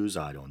all Jews?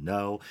 I don't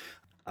know.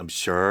 I'm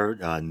sure,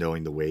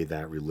 knowing the way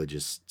that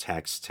religious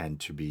texts tend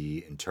to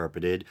be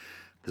interpreted,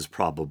 there's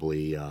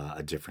probably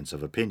a difference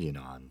of opinion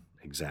on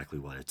exactly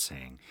what it's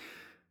saying.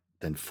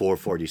 Then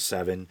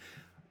 447,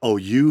 O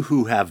you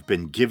who have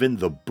been given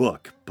the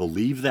book,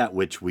 believe that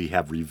which we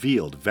have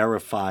revealed,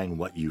 verifying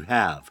what you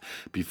have,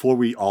 before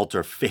we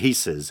alter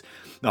faces.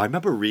 Now, I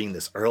remember reading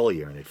this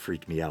earlier and it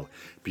freaked me out.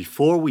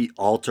 Before we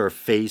alter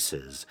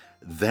faces,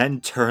 then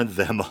turn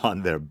them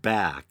on their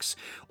backs,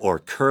 or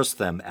curse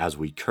them as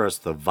we curse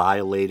the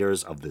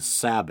violators of the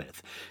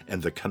Sabbath,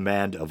 and the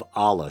command of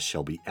Allah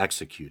shall be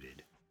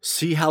executed.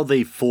 See how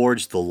they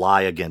forged the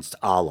lie against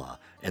Allah,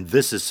 and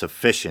this is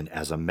sufficient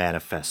as a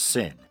manifest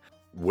sin.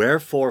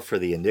 Wherefore, for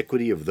the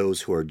iniquity of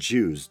those who are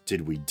Jews,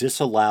 did we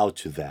disallow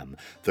to them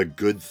the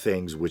good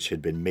things which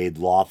had been made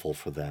lawful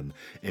for them,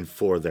 and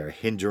for their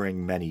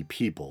hindering many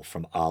people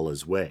from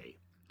Allah's way.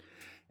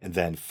 And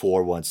then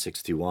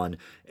 4161,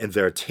 and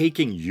their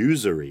taking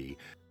usury,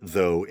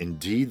 though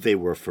indeed they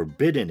were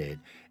forbidden it,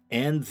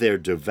 and their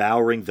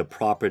devouring the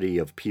property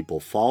of people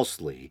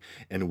falsely,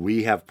 and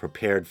we have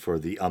prepared for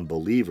the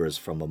unbelievers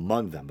from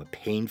among them a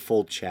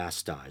painful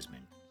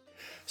chastisement.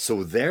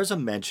 So there's a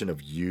mention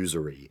of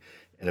usury.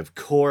 And of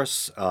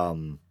course,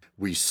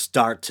 we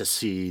start to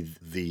see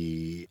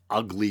the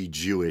ugly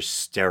Jewish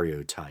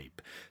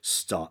stereotype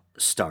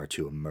start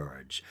to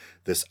emerge.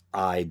 This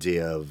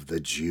idea of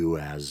the Jew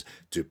as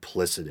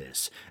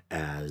duplicitous,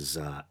 as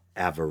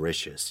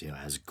avaricious,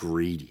 as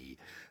greedy.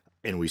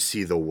 And we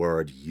see the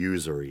word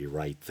usury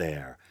right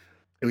there.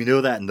 And we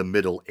know that in the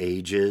Middle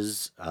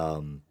Ages,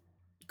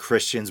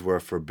 Christians were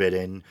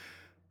forbidden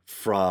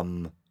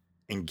from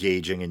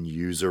engaging in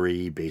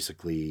usury,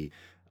 basically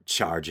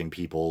charging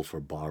people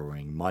for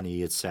borrowing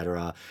money,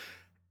 etc.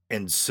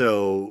 And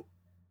so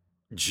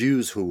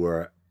Jews who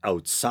were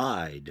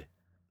outside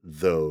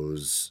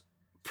those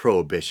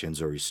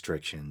prohibitions or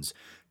restrictions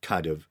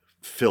kind of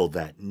filled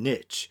that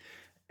niche.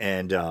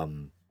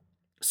 And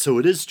so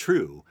it is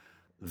true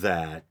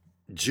that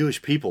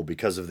Jewish people,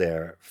 because of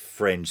their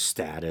fringe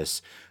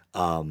status,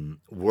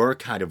 were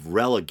kind of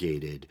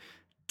relegated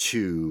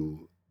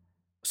to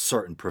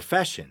certain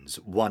professions,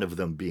 one of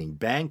them being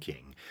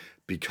banking,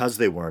 because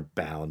they weren't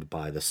bound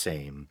by the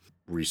same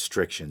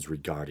restrictions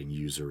regarding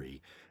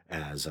usury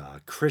as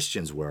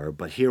Christians were.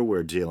 But here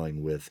we're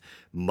dealing with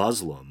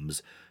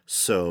Muslims,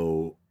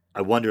 so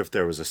I wonder if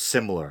there was a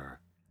similar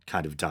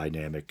kind of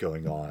dynamic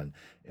going on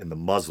in the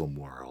Muslim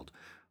world,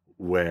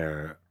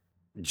 where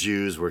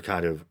Jews were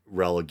kind of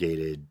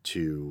relegated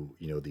to,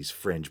 these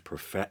fringe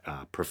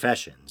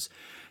professions,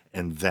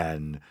 and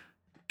then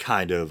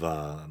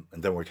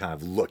we're kind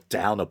of looked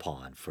down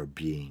upon for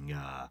being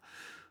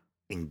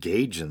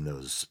engaged in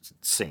those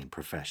same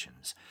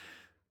professions.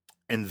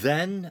 And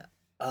then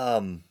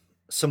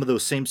some of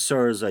those same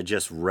surahs I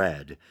just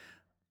read,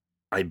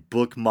 I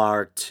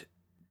bookmarked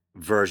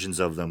versions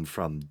of them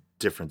from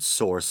different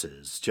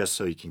sources, just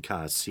so you can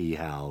kind of see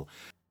how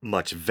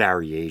much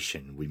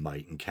variation we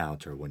might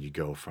encounter when you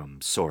go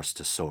from source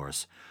to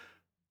source.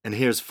 And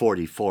here's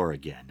 44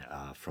 again,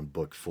 from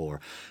Book 4.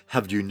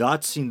 Have you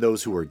not seen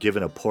those who were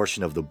given a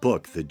portion of the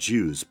book, the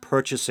Jews,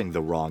 purchasing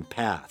the wrong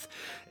path,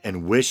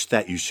 and wish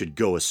that you should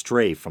go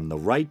astray from the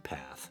right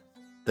path?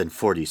 Then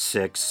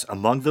 46.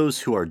 Among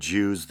those who are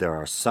Jews, there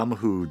are some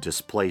who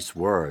displace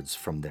words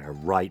from their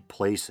right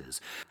places,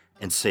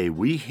 and say,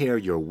 We hear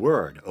your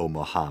word, O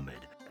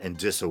Muhammad, and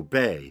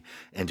disobey,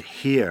 and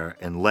hear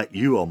and let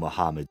you, O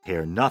Muhammad,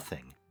 hear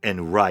nothing.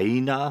 And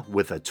Raina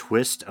with a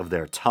twist of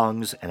their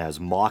tongues and as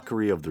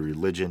mockery of the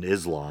religion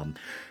Islam.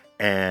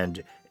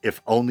 And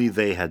if only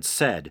they had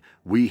said,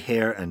 We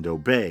hear and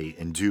obey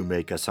and do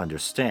make us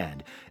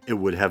understand, it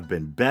would have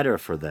been better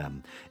for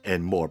them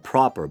and more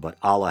proper, but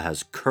Allah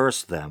has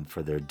cursed them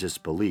for their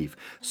disbelief,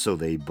 so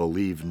they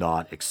believe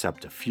not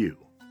except a few.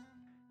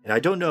 And I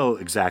don't know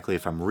exactly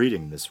if I'm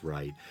reading this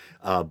right,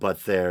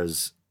 but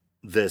there's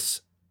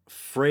this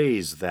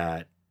phrase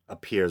that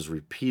appears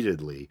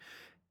repeatedly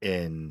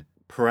in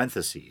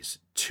parentheses,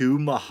 to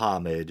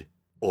Muhammad,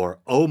 or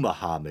O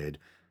Muhammad,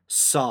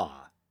 saw,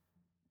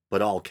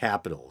 but all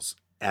capitals,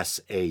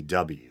 SAW.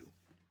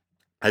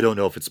 I don't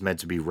know if it's meant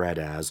to be read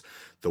as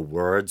the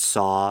word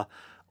saw,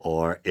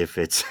 or if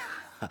it's,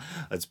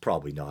 it's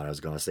probably not. I was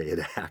going to say an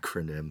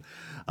acronym.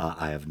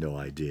 I have no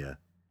idea.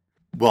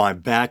 Well, I'm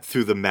back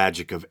through the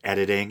magic of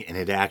editing, and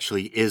it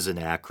actually is an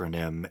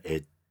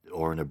acronym,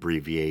 or an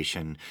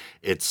abbreviation.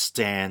 It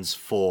stands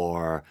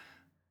for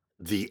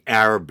the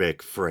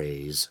Arabic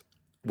phrase,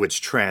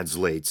 which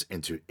translates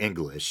into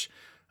English,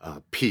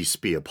 peace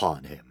be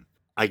upon him.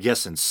 I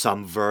guess in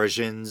some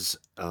versions,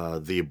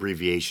 the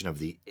abbreviation of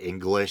the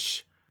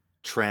English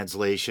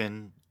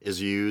translation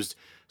is used,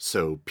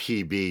 so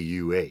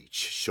PBUH,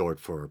 short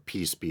for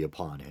peace be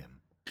upon him.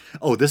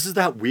 Oh, this is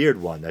that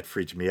weird one that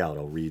freaked me out.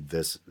 I'll read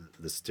this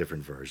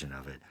different version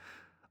of it.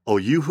 O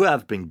you who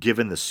have been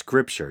given the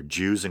scripture,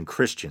 Jews and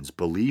Christians,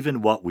 believe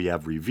in what we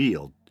have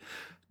revealed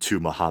to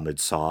Muhammad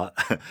saw,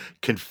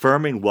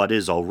 confirming what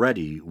is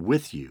already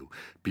with you.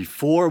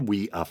 Before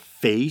we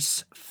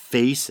efface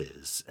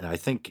faces, and I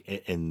think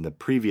in the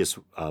previous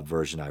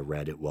version I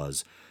read, it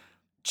was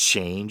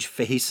change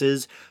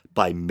faces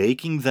by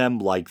making them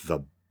like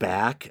the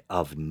back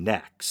of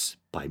necks.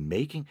 By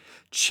making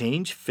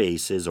change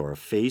faces or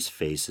efface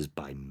faces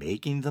by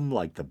making them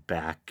like the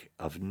back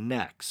of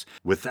necks,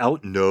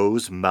 without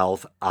nose,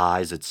 mouth,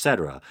 eyes,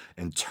 etc.,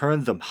 and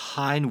turn them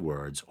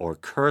hindwards or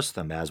curse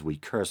them as we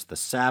curse the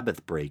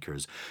Sabbath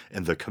breakers,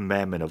 and the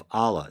commandment of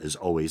Allah is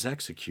always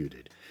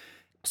executed.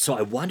 So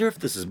I wonder if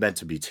this is meant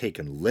to be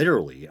taken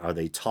literally. Are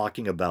they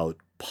talking about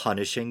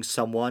punishing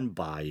someone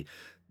by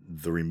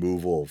the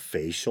removal of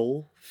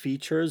facial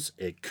features?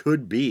 It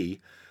could be,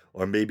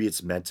 or maybe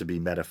it's meant to be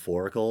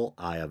metaphorical.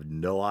 I have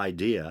no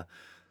idea.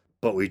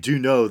 But we do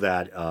know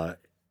that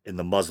in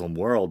the Muslim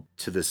world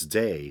to this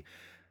day,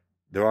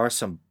 there are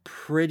some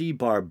pretty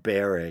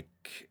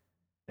barbaric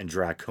and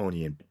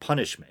draconian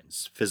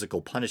punishments,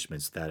 physical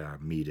punishments that are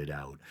meted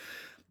out.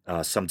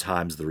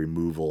 Sometimes the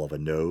removal of a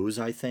nose,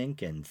 I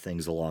think, and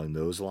things along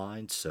those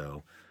lines.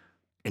 So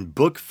in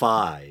book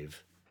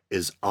 5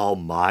 is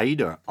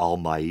Al-Maid or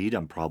Al-Maid.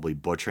 I'm probably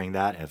butchering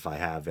that. If I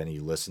have any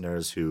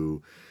listeners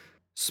who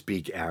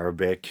speak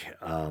Arabic,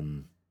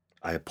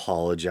 I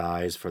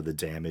apologize for the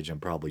damage I'm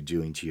probably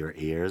doing to your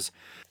ears.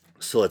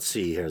 So let's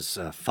see, here's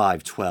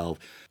 5:12.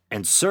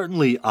 And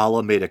certainly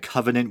Allah made a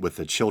covenant with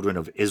the children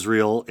of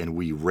Israel, and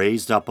we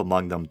raised up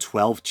among them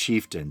 12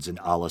 chieftains. And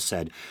Allah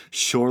said,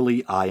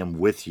 surely I am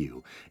with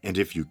you. And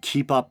if you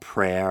keep up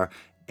prayer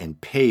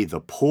and pay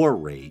the poor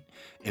rate,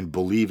 and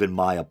believe in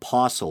my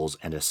apostles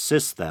and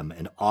assist them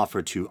and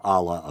offer to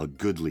Allah a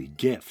goodly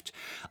gift,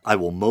 I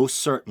will most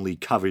certainly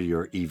cover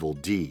your evil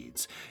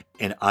deeds,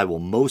 and I will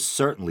most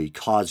certainly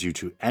cause you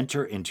to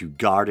enter into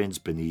gardens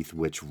beneath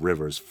which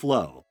rivers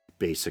flow.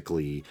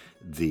 Basically,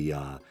 the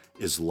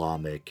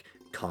Islamic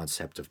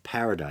concept of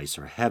paradise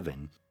or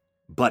heaven.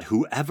 But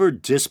whoever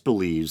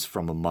disbelieves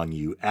from among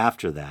you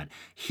after that,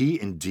 he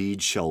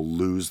indeed shall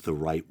lose the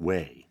right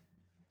way.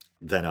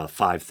 Then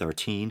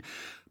 5:13.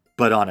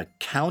 But on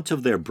account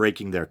of their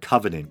breaking their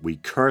covenant, we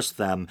cursed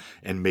them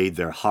and made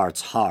their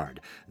hearts hard.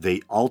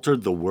 They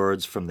altered the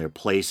words from their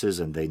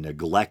places, and they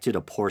neglected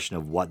a portion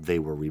of what they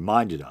were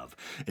reminded of.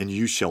 And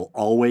you shall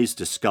always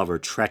discover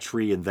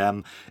treachery in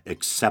them,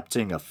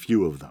 excepting a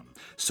few of them.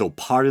 So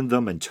pardon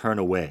them and turn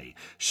away.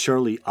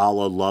 Surely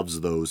Allah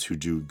loves those who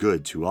do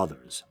good to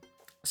others.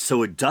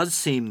 So it does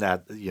seem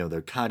that,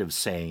 they're kind of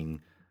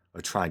saying or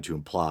trying to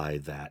imply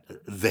that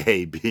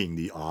they, being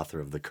the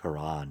author of the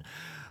Quran,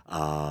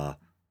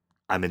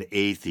 I'm an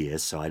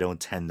atheist, so I don't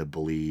tend to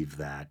believe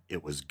that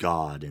it was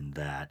God and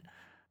that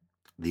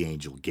the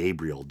angel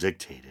Gabriel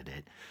dictated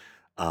it.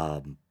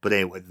 But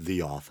anyway,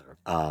 the author,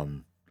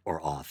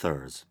 or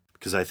authors,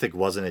 because I think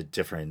wasn't it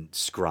different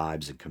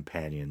scribes and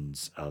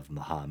companions of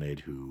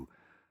Muhammad who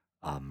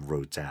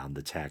wrote down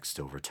the text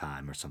over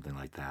time or something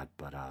like that.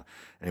 But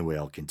anyway,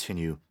 I'll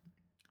continue.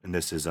 And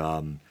this is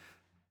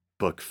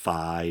book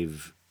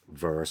 5,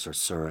 verse or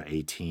surah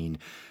 18.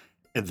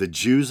 And the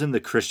Jews and the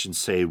Christians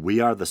say,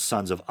 we are the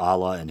sons of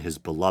Allah and his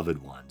beloved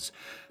ones.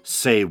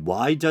 Say,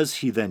 why does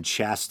he then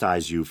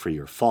chastise you for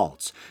your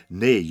faults?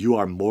 Nay, you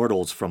are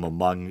mortals from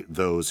among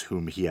those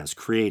whom he has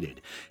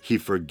created. He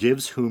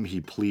forgives whom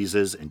he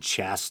pleases and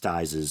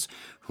chastises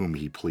whom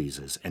he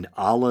pleases. And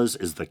Allah's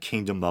is the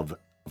kingdom of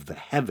the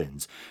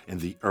heavens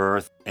and the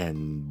earth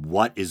and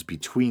what is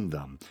between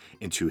them.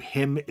 And to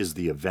him is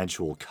the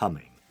eventual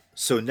coming.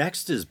 So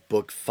next is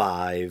book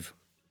 5,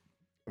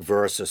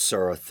 verse of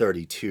Surah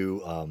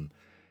 32.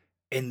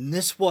 And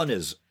this one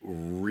is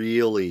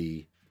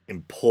really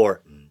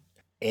important.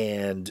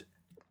 And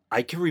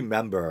I can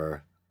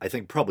remember, I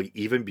think probably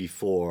even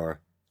before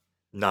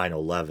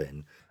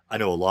 9/11, I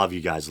know a lot of you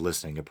guys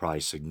listening are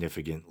probably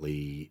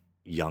significantly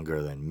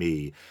younger than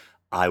me.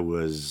 I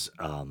was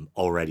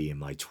already in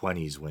my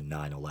 20s when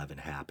 9/11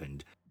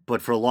 happened.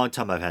 But for a long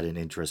time, I've had an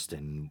interest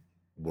in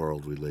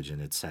world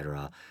religion,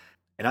 etc.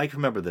 And I can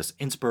remember this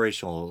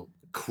inspirational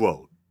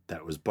quote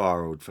that was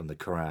borrowed from the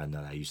Quran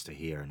that I used to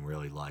hear and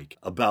really like,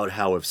 about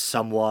how if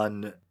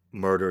someone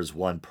murders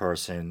one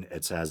person,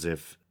 it's as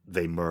if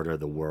they murder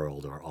the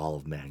world or all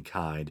of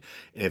mankind.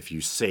 And if you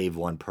save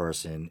one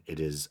person, it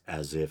is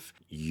as if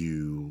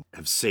you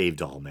have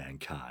saved all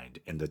mankind.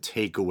 And the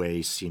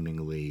takeaway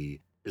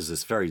seemingly is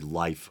this very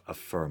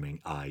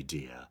life-affirming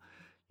idea,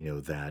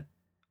 that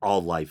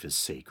all life is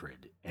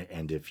sacred.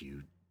 And if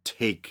you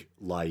take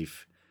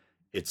life,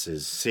 it's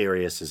as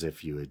serious as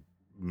if you had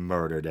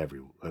murdered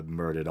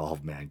all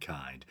of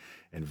mankind,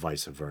 and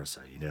vice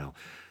versa. And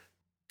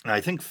I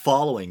think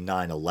following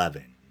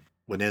 9/11,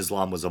 when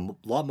Islam was a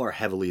lot more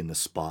heavily in the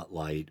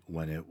spotlight,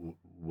 when it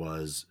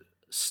was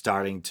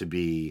starting to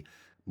be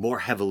more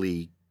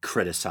heavily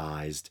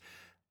criticized,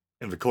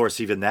 and of course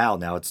even now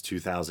it's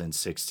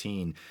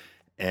 2016,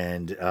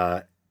 and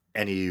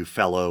any of you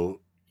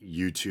fellow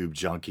YouTube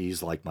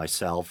junkies like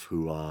myself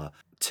who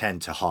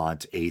tend to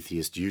haunt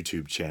atheist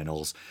YouTube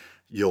channels,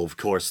 you'll of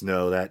course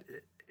know that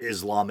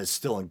Islam is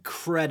still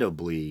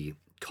incredibly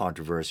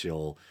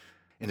controversial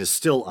and is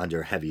still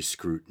under heavy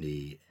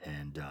scrutiny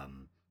and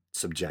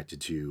subjected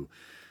to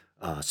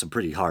some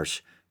pretty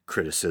harsh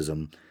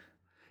criticism.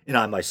 And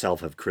I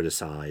myself have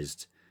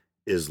criticized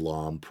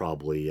Islam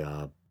probably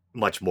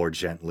much more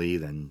gently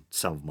than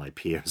some of my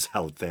peers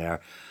out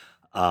there.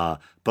 But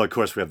of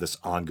course, we have this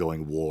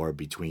ongoing war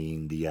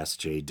between the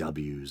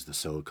SJWs, the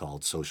so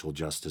called social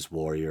justice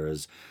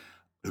warriors,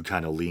 who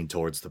kind of lean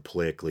towards the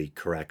politically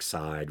correct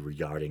side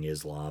regarding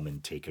Islam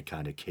and take a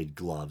kind of kid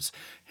gloves,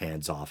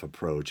 hands off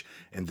approach.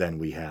 And then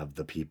we have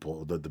the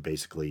people, the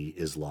basically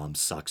Islam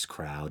sucks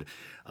crowd,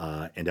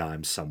 and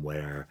I'm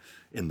somewhere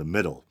in the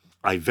middle.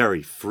 I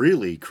very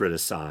freely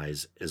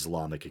criticize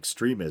Islamic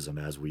extremism,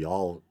 as we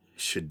all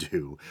should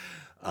do.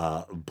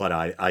 But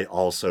I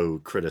also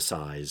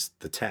criticize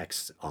the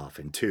text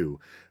often too.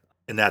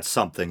 And that's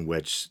something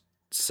which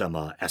some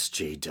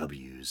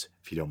SJWs,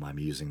 if you don't mind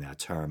me using that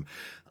term,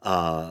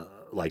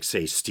 like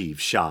say Steve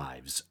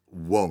Shives,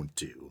 won't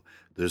do.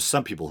 There's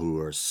some people who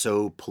are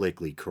so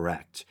politically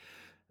correct,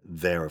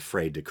 they're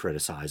afraid to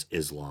criticize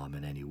Islam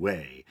in any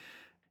way.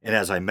 And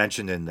as I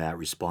mentioned in that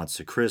response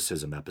to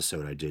criticism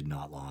episode I did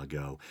not long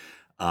ago,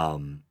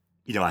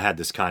 I had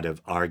this kind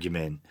of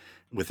argument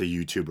with a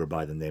YouTuber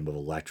by the name of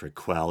Electric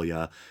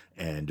Quelia,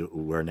 and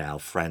we're now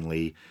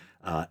friendly.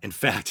 In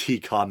fact, he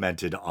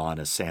commented on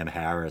a Sam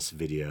Harris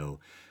video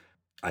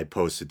I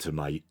posted to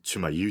my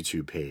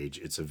YouTube page.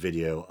 It's a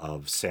video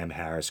of Sam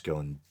Harris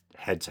going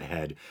head to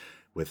head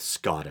with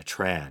Scott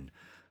Atran,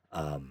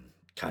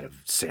 kind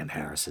of Sam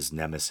Harris's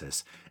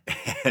nemesis,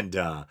 and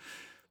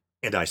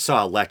I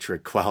saw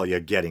Electric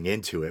Quelia getting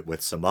into it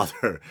with some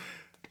other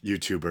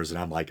YouTubers, and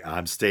I'm like,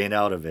 I'm staying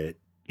out of it.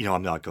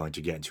 I'm not going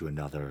to get into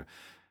another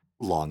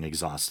long,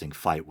 exhausting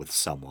fight with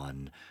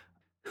someone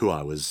who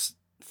I was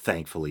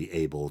thankfully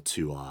able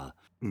to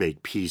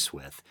make peace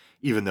with.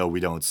 Even though we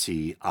don't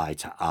see eye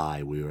to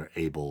eye, we were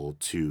able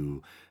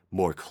to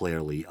more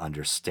clearly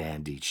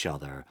understand each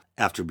other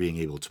after being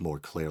able to more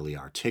clearly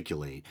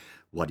articulate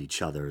what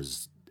each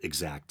other's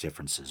exact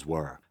differences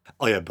were.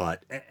 Oh yeah,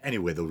 but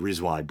anyway, the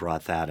reason why I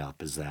brought that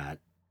up is that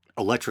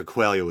Electric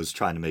Quelia was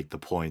trying to make the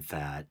point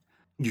that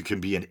you can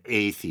be an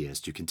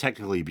atheist, you can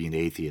technically be an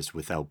atheist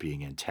without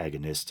being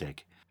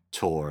antagonistic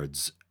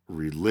towards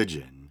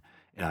religion.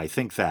 And I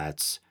think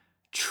that's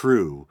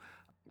true.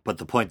 But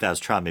the point that I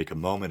was trying to make a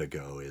moment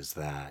ago is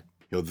that,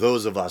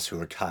 those of us who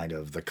are kind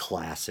of the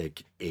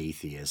classic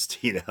atheist,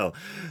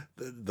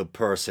 the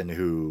person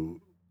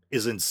who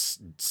isn't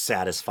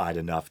satisfied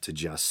enough to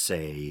just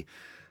say,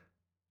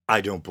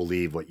 I don't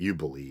believe what you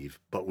believe,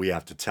 but we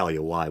have to tell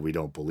you why we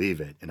don't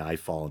believe it. And I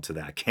fall into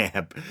that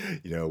camp,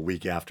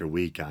 week after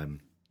week,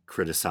 I'm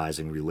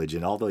criticizing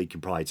religion, although you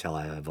can probably tell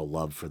I have a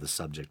love for the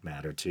subject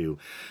matter too,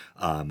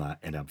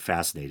 and I'm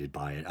fascinated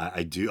by it.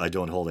 I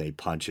don't hold any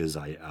punches.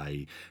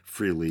 I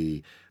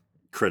freely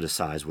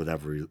criticize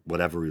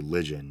whatever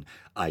religion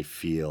I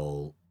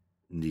feel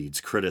needs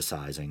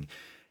criticizing,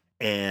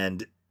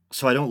 and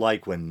so I don't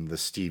like when the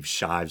Steve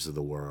Shives of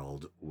the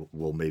world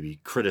will maybe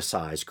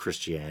criticize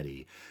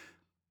Christianity,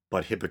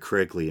 but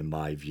hypocritically, in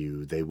my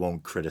view, they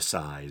won't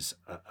criticize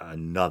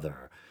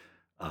another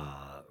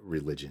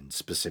religion,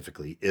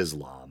 specifically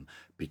Islam,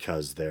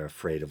 because they're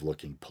afraid of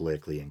looking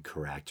politically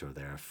incorrect or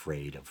they're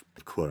afraid of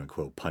quote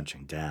unquote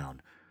punching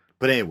down.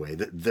 But anyway,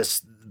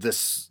 this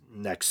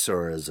next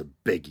surah is a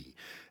biggie.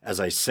 As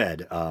I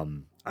said,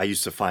 I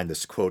used to find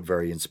this quote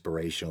very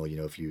inspirational.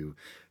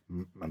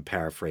 I'm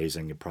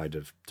paraphrasing, it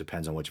probably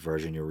depends on which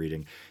version you're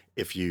reading.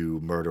 If you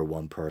murder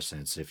one person,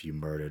 it's if you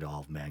murdered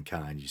all of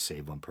mankind. You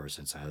save one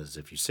person, it's as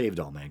if you saved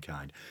all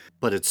mankind.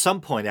 But at some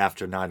point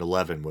after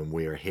 9/11, when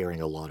we were hearing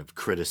a lot of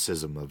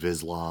criticism of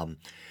Islam,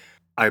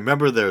 I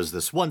remember there's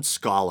this one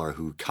scholar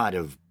who kind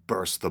of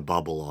burst the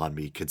bubble on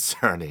me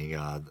concerning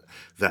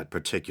that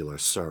particular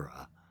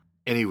surah.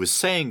 And he was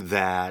saying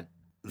that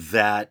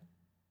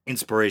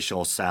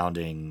inspirational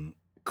sounding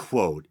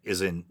quote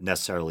isn't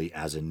necessarily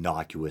as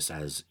innocuous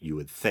as you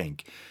would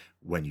think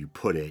when you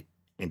put it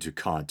into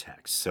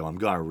context. So I'm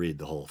going to read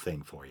the whole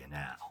thing for you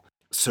now.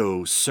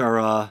 So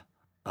Surah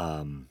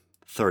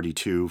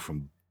 32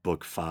 from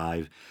Book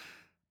 5.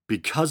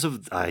 Because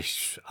of, I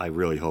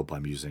really hope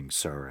I'm using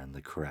Surah in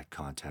the correct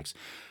context.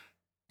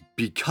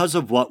 Because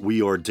of what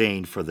we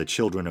ordained for the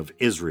children of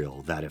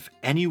Israel, that if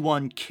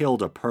anyone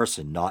killed a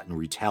person not in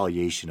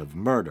retaliation of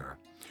murder,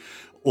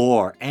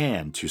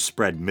 and to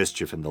spread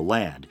mischief in the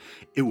land,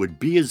 it would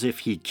be as if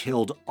he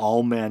killed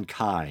all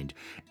mankind,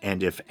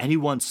 and if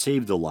anyone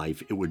saved a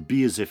life, it would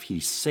be as if he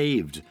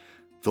saved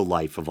the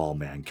life of all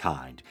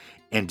mankind.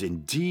 And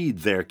indeed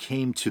there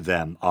came to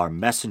them our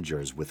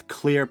messengers with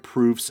clear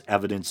proofs,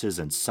 evidences,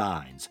 and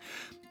signs.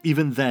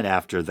 Even then,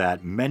 after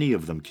that, many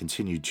of them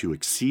continued to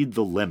exceed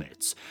the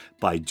limits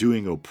by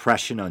doing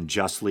oppression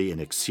unjustly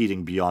and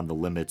exceeding beyond the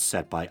limits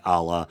set by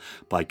Allah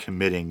by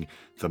committing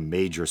the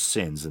major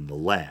sins in the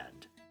land.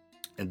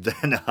 And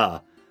then,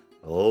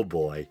 oh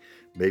boy,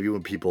 maybe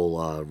when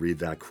people read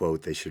that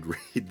quote, they should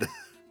read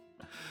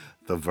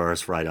the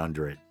verse right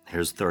under it.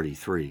 Here's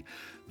 33.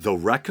 The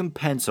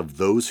recompense of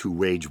those who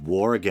wage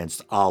war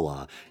against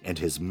Allah and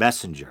his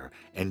messenger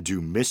and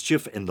do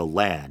mischief in the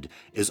land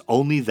is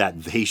only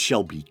that they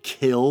shall be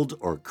killed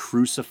or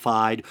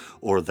crucified,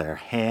 or their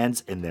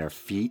hands and their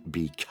feet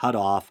be cut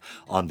off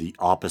on the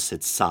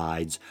opposite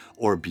sides,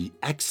 or be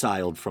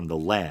exiled from the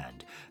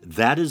land.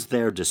 That is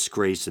their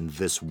disgrace in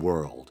this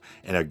world,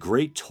 and a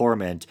great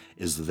torment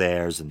is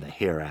theirs in the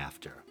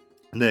hereafter.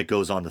 And then it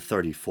goes on to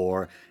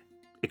 34.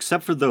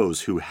 Except for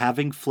those who,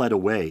 having fled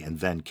away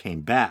and then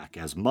came back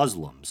as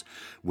Muslims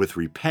with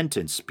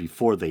repentance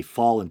before they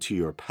fall into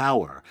your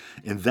power,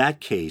 in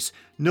that case,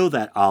 know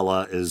that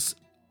Allah is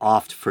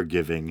oft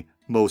forgiving,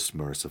 most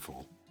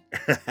merciful.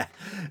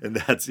 And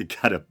that's it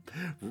kind of,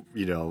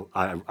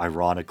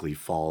 ironically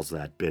falls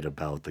that bit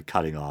about the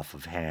cutting off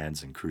of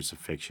hands and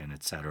crucifixion,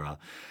 etc.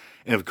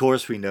 And of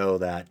course, we know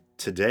that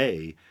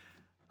today,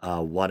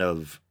 one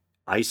of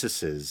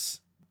ISIS's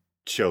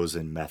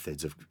chosen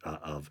methods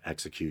of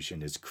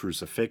execution is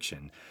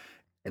crucifixion.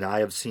 And I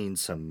have seen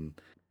some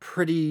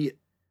pretty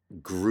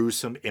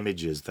gruesome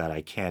images that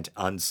I can't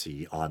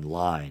unsee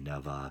online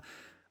of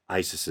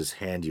ISIS's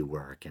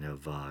handiwork and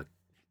of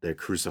their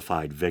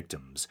crucified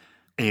victims.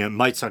 And it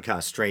might sound kind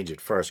of strange at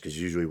first because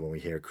usually when we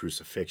hear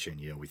crucifixion,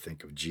 we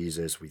think of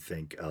Jesus, we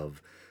think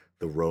of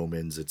the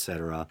Romans,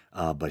 etc.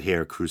 But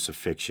here,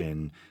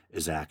 crucifixion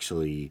is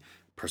actually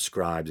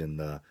prescribed in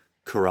the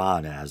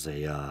Quran as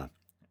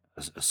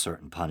a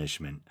certain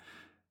punishment.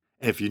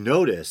 And if you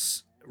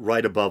notice,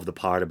 right above the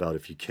part about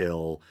if you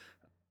kill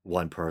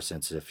one person,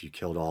 it's if you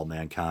killed all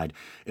mankind,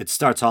 it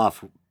starts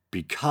off,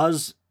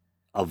 because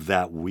of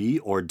that we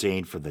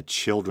ordained for the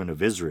children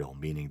of Israel,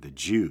 meaning the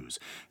Jews.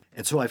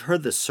 And so I've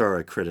heard this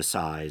surah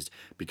criticized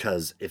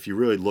because if you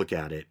really look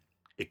at it,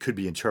 it could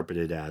be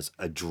interpreted as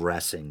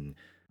addressing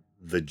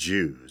the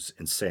Jews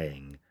and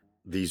saying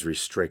these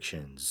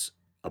restrictions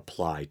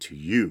apply to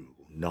you,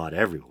 not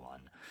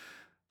everyone.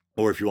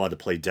 Or if you wanted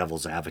to play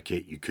devil's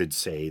advocate, you could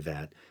say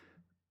that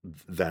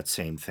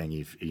same thing.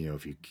 If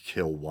you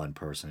kill one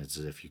person, it's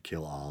as if you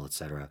kill all,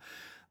 etc.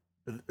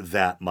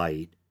 That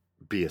might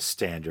be a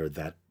standard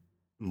that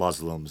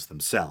Muslims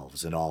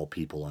themselves and all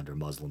people under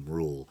Muslim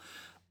rule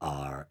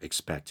are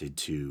expected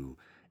to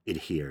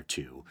adhere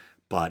to.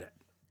 But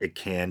it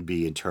can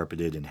be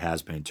interpreted and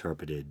has been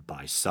interpreted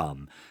by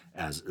some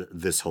as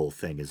this whole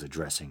thing is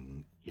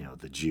addressing,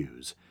 the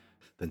Jews.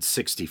 Then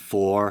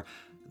 64.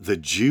 The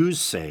Jews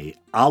say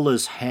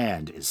Allah's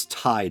hand is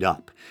tied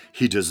up.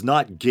 He does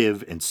not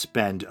give and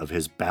spend of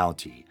his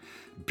bounty.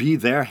 Be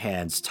their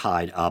hands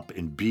tied up,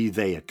 and be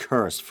they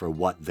accursed for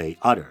what they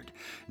uttered.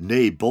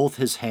 Nay, both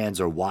his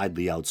hands are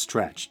widely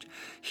outstretched.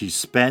 He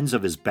spends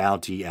of his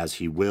bounty as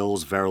he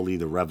wills. Verily,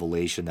 the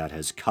revelation that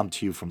has come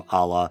to you from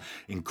Allah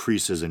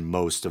increases in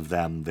most of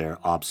them their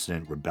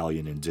obstinate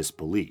rebellion and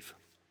disbelief.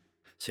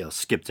 So I'll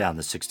skip down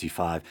to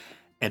 65.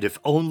 And if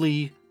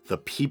only the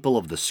people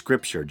of the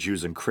scripture,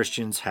 Jews and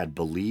Christians, had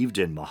believed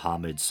in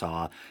Muhammad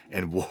saw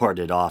and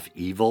warded off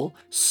evil,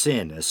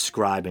 sin,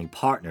 ascribing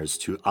partners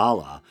to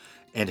Allah,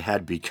 and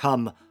had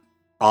become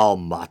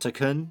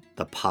al-Muttaqin,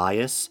 the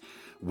pious,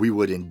 we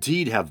would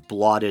indeed have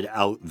blotted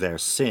out their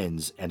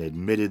sins and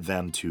admitted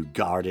them to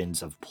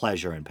gardens of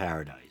pleasure in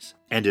paradise.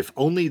 And if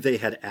only they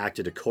had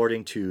acted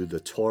according to the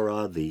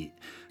Torah, the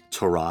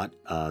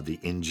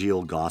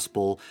Injil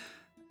gospel,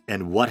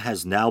 and what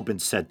has now been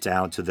set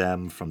down to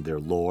them from their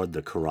Lord,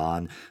 the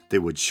Quran, they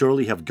would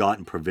surely have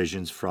gotten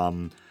provisions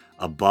from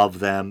above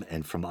them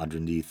and from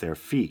underneath their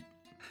feet.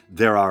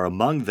 There are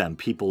among them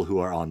people who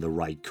are on the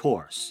right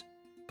course,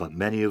 but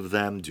many of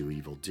them do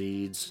evil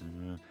deeds.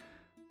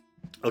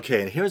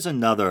 Okay, and here's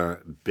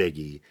another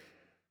biggie.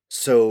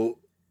 So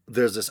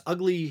there's this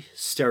ugly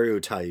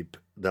stereotype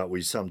that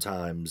we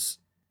sometimes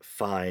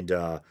find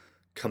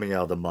coming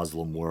out of the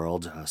Muslim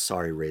world.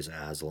 Sorry, Reza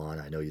Aslan,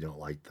 I know you don't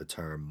like the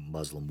term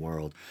Muslim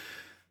world.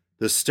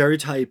 The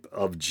stereotype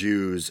of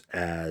Jews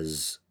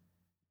as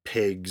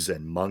pigs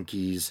and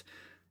monkeys,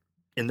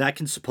 and that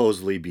can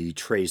supposedly be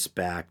traced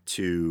back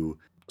to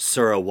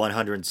Surah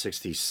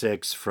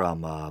 166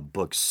 from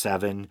Book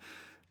 7.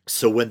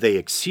 So when they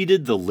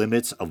exceeded the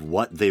limits of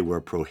what they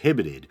were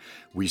prohibited,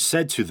 we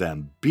said to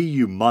them, Be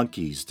you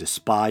monkeys,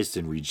 despised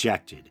and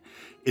rejected.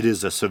 It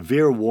is a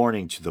severe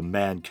warning to the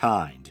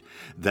mankind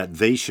that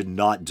they should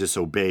not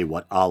disobey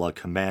what Allah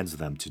commands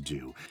them to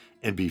do,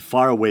 and be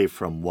far away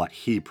from what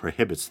He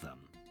prohibits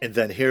them. And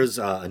then here's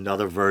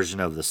another version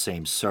of the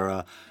same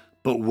surah.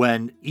 But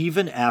when,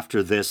 even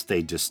after this,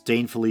 they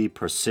disdainfully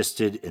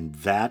persisted in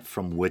that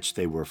from which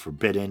they were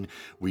forbidden,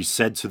 we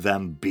said to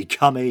them,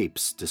 Become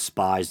apes,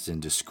 despised and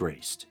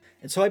disgraced.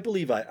 And so I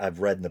believe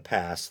I've read in the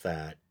past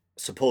that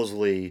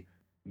supposedly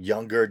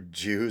younger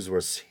Jews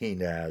were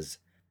seen as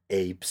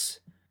apes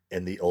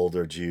and the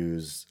older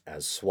Jews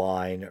as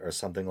swine or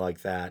something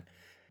like that.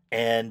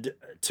 And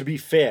to be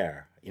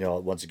fair,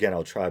 once again,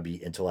 I'll try to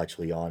be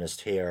intellectually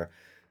honest here.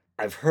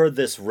 I've heard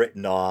this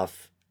written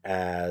off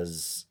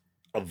as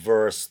a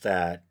verse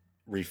that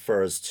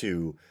refers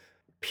to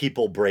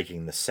people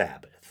breaking the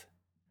Sabbath.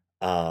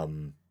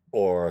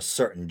 or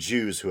certain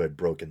Jews who had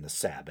broken the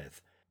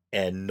Sabbath,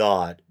 and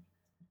not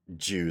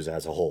Jews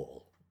as a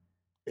whole,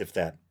 if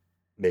that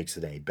makes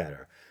it any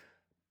better.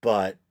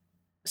 But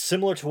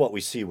similar to what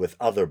we see with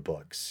other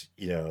books,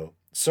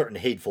 certain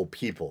hateful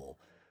people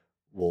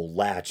will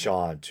latch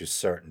on to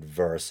certain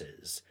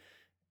verses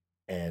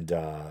and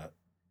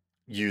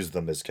use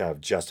them as kind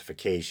of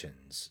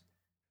justifications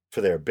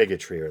for their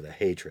bigotry or their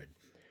hatred.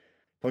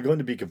 If I'm going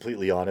to be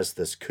completely honest,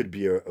 this could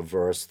be a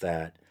verse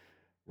that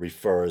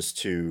refers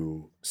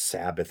to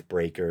Sabbath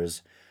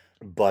breakers,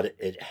 but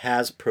it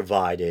has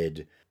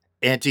provided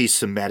anti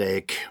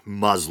Semitic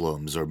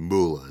Muslims or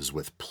mullahs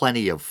with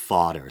plenty of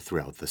fodder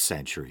throughout the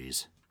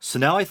centuries. So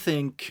now I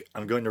think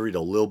I'm going to read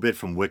a little bit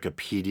from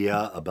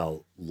Wikipedia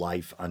about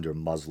life under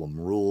Muslim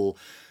rule.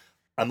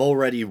 I'm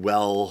already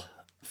well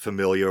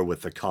familiar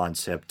with the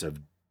concept of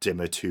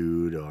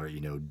dhimitude or,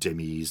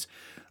 dhimmis,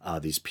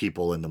 these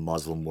people in the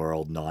Muslim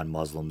world,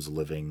 non-Muslims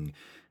living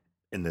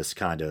in this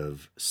kind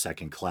of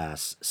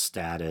second-class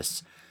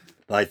status.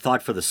 But I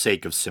thought for the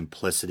sake of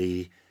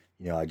simplicity,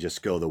 I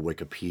just go to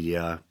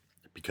Wikipedia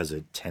because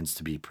it tends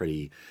to be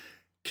pretty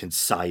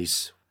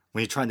concise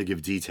when you're trying to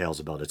give details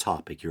about a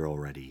topic you're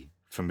already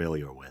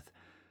familiar with.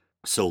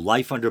 So,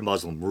 life under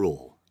Muslim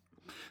rule.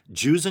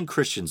 Jews and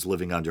Christians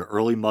living under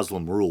early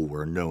Muslim rule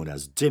were known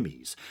as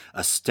dhimmis,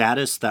 a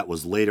status that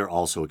was later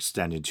also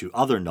extended to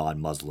other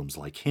non-Muslims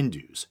like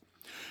Hindus.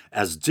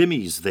 As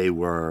dhimmis, they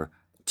were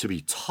to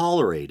be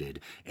tolerated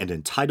and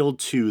entitled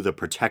to the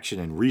protection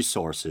and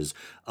resources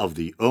of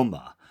the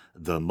Ummah,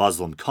 the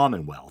Muslim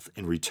Commonwealth.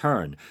 In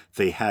return,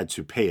 they had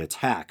to pay a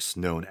tax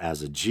known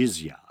as a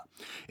jizya,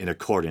 in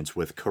accordance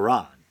with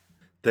Quran.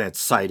 Then it's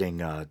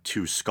citing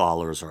two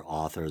scholars or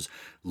authors.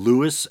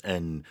 Lewis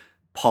and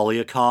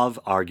Polyakov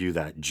argue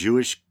that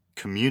Jewish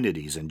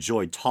communities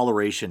enjoyed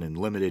toleration and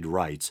limited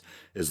rights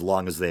as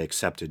long as they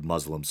accepted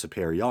Muslim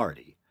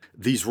superiority.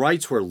 These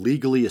rights were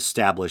legally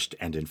established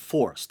and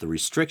enforced. The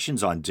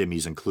restrictions on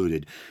dhimmis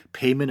included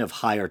payment of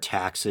higher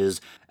taxes,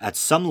 at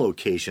some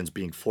locations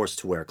being forced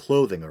to wear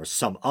clothing or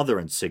some other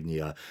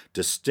insignia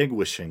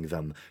distinguishing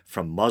them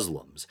from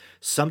Muslims,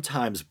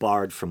 sometimes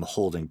barred from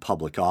holding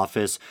public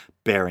office,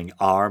 bearing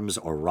arms,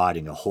 or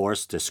riding a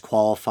horse,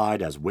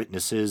 disqualified as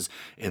witnesses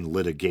in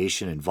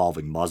litigation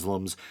involving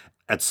Muslims.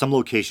 At some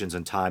locations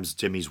and times,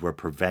 dhimmis were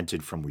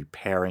prevented from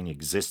repairing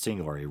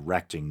existing or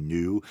erecting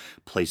new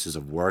places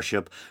of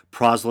worship,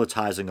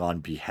 proselytizing on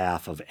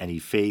behalf of any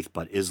faith,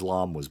 but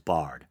Islam was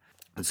barred.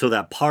 And so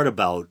that part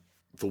about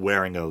the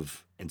wearing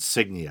of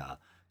insignia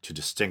to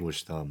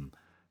distinguish them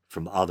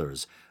from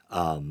others,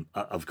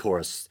 of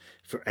course,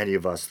 for any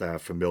of us that are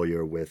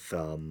familiar with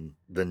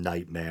the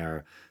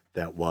nightmare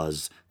that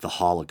was the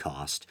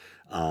Holocaust,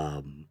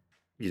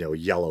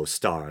 yellow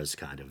stars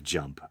kind of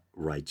jump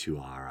right to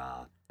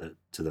our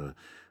to the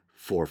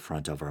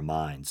forefront of our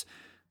minds.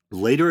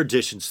 Later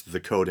additions to the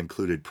code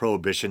included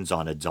prohibitions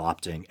on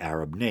adopting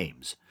Arab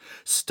names,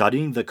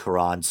 studying the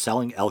Quran,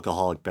 selling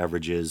alcoholic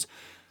beverages.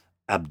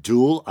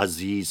 Abdul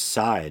Aziz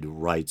Said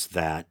writes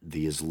that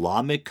the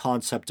Islamic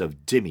concept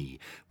of dhimmi,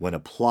 when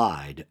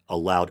applied,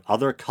 allowed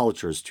other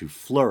cultures to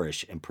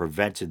flourish and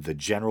prevented the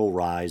general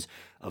rise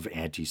of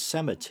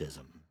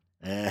anti-Semitism.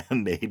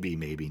 Maybe,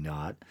 maybe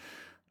not.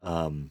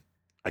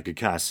 I could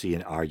kind of see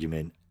an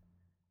argument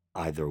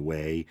either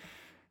way.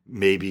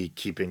 Maybe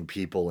keeping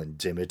people in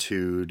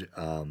dhimitude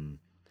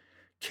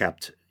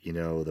kept,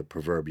 the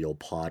proverbial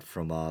pot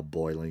from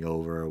boiling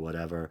over or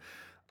whatever,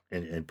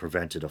 and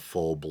prevented a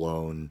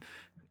full-blown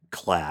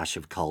clash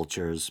of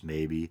cultures,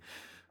 maybe.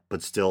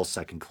 But still,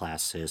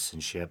 second-class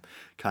citizenship,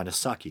 kind of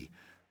sucky.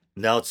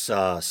 Now it's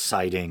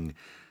citing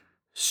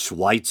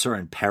Schweitzer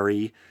and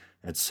Perry.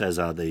 It says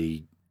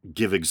they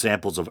give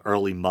examples of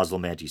early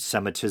Muslim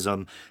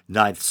anti-Semitism,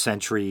 9th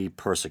century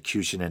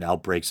persecution and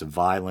outbreaks of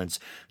violence,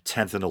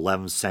 10th and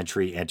 11th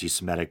century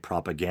anti-Semitic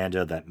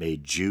propaganda that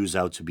made Jews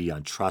out to be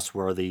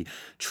untrustworthy,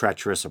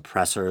 treacherous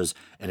oppressors,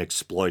 and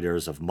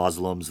exploiters of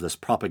Muslims. This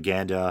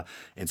propaganda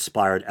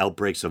inspired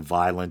outbreaks of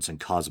violence and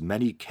caused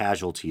many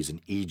casualties in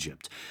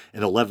Egypt.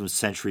 An 11th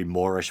century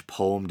Moorish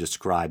poem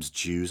describes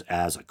Jews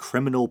as a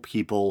criminal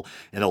people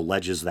and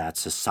alleges that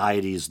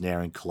society is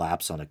nearing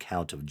collapse on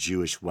account of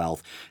Jewish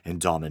wealth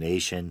and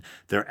domination,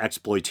 their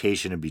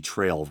exploitation and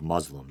betrayal of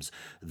Muslims,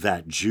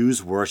 that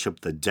Jews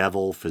worship the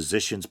devil,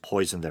 physicians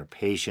poison their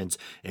patients,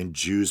 and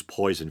Jews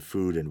poison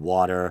food and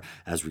water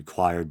as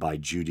required by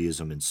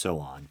Judaism, and so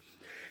on.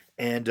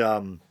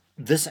 And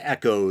this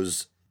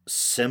echoes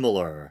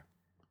similar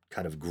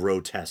kind of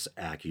grotesque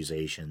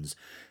accusations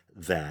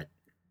that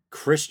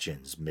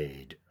Christians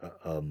made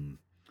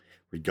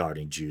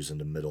regarding Jews in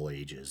the Middle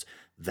Ages,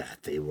 that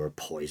they were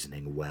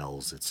poisoning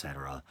wells,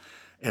 etc.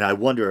 And I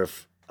wonder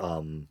if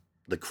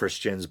the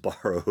Christians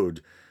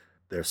borrowed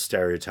their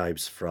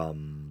stereotypes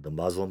from the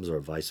Muslims or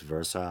vice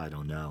versa. I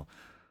don't know.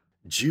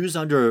 Jews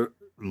under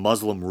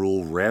Muslim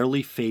rule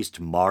rarely faced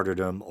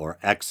martyrdom or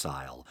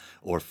exile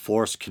or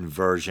forced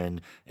conversion,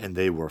 and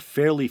they were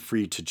fairly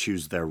free to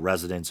choose their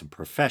residence and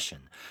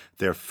profession.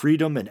 Their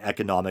freedom and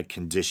economic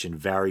condition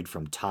varied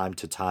from time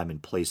to time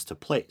and place to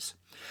place.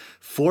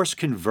 Forced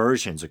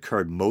conversions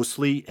occurred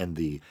mostly in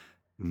the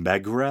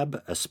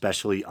Maghreb,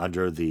 especially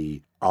under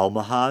the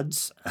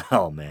Almohads.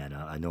 Oh man,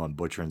 I know I'm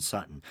butchering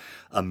something.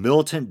 A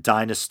militant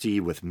dynasty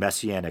with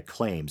messianic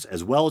claims,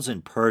 as well as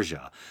in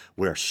Persia,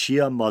 where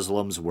Shia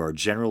Muslims were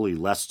generally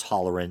less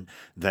tolerant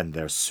than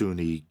their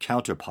Sunni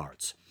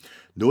counterparts.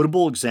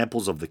 Notable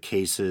examples of the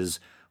cases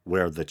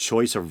where the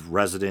choice of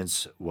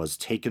residence was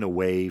taken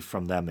away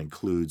from them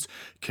includes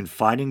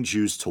confining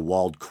Jews to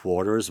walled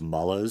quarters,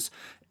 mullahs,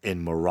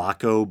 in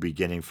Morocco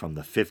beginning from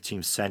the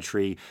 15th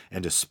century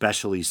and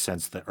especially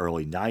since the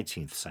early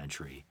 19th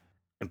century.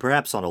 And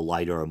perhaps on a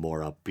lighter or more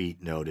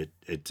upbeat note,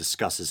 it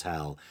discusses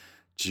how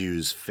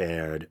Jews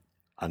fared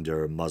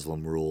under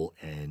Muslim rule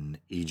in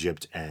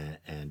Egypt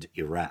and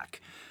Iraq.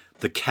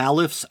 The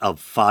caliphs of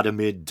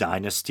Fatimid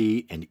dynasty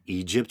in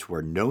Egypt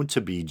were known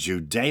to be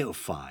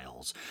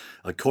Judeophiles,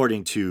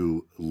 according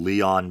to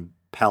Leon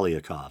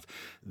Poliakov.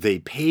 They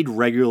paid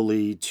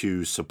regularly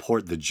to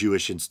support the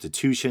Jewish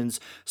institutions,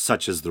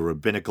 such as the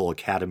Rabbinical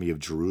Academy of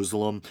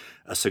Jerusalem.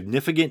 A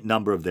significant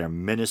number of their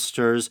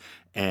ministers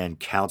and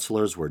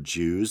counselors were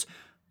Jews.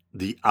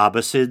 The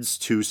Abbasids,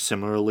 too,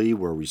 similarly,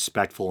 were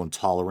respectful and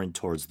tolerant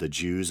towards the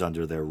Jews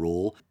under their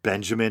rule.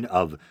 Benjamin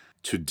of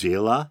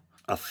Tudela,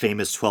 a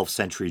famous 12th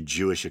century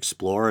Jewish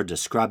explorer,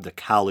 described the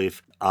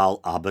Caliph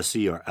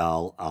al-Abbasi or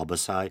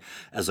al-Abbasi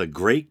as a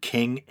great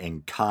king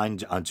and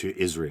kind unto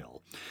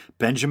Israel.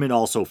 Benjamin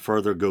also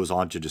further goes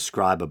on to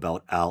describe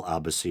about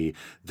al-Abbasi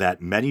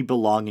that many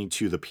belonging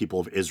to the people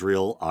of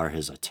Israel are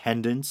his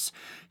attendants.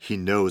 He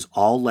knows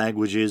all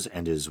languages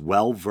and is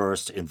well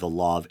versed in the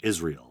law of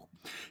Israel.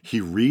 He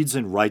reads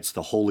and writes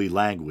the holy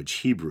language,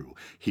 Hebrew.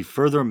 He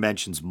further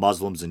mentions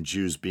Muslims and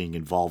Jews being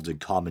involved in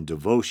common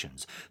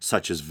devotions,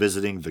 such as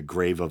visiting the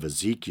grave of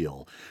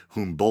Ezekiel,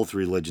 whom both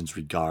religions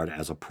regard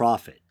as a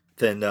prophet.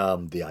 Then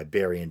the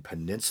Iberian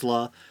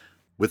Peninsula.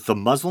 With the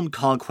Muslim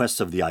conquest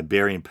of the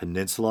Iberian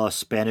Peninsula,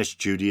 Spanish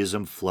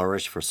Judaism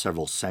flourished for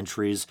several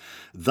centuries.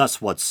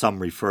 Thus, what some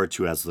refer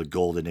to as the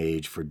Golden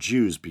Age for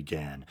Jews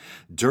began.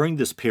 During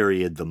this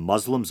period, the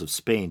Muslims of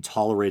Spain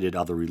tolerated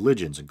other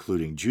religions,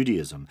 including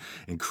Judaism,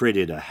 and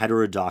created a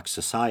heterodox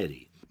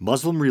society.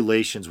 Muslim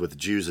relations with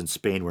Jews in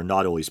Spain were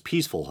not always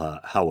peaceful,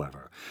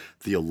 however.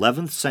 The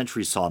 11th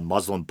century saw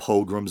Muslim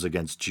pogroms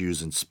against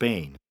Jews in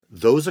Spain.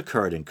 Those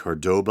occurred in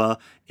Cordoba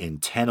in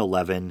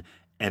 1011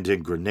 and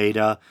in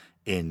Granada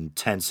in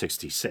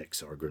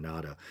 1066, or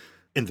Granada.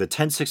 In the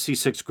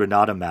 1066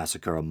 Granada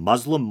massacre, a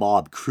Muslim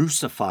mob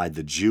crucified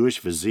the Jewish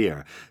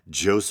vizier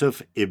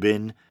Joseph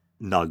ibn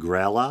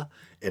Nagrela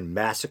and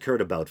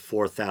massacred about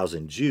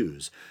 4,000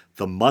 Jews.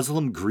 The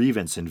Muslim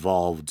grievance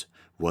involved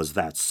was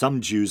that some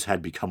Jews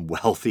had become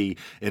wealthy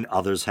and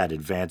others had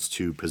advanced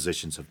to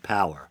positions of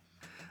power.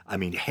 I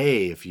mean,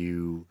 hey, if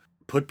you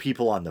put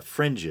people on the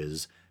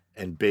fringes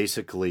and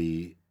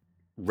basically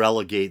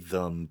relegate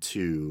them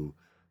to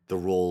the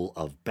role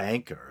of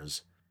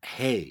bankers,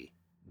 hey,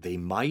 they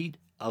might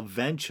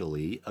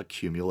eventually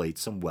accumulate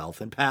some wealth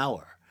and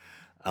power.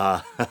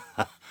 Uh,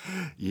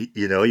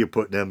 you're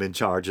putting them in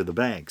charge of the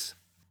banks.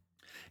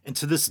 And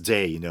to this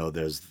day,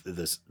 there's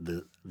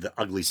the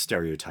ugly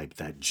stereotype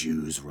that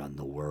Jews run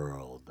the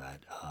world,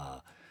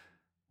 that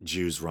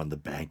Jews run the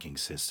banking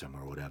system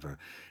or whatever.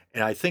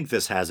 And I think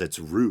this has its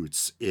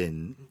roots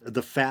in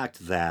the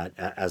fact that,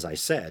 as I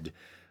said,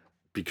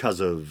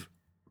 because of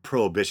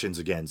prohibitions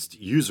against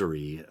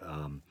usury,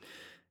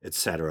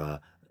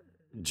 etc.,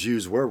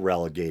 Jews were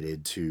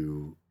relegated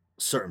to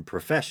certain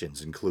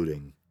professions,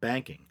 including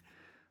banking.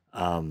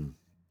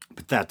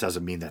 But that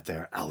doesn't mean that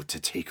they're out to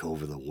take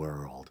over the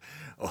world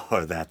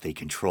or that they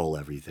control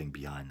everything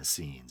behind the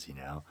scenes,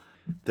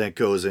 That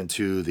goes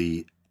into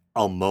the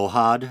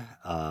Almohad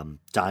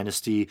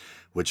dynasty,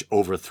 which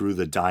overthrew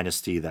the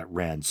dynasty that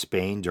ran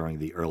Spain during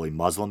the early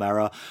Muslim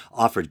era,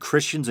 offered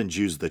Christians and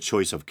Jews the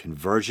choice of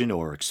conversion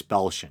or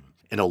expulsion.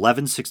 In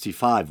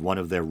 1165, one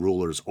of their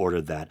rulers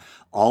ordered that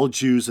all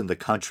Jews in the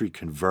country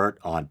convert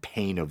on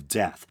pain of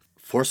death,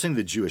 forcing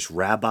the Jewish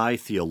rabbi,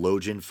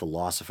 theologian,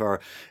 philosopher,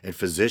 and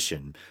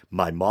physician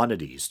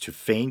Maimonides to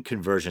feign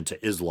conversion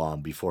to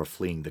Islam before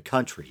fleeing the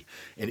country.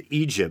 In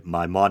Egypt,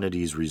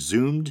 Maimonides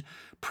resumed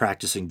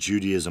practicing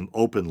Judaism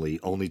openly,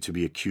 only to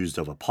be accused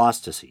of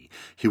apostasy.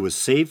 He was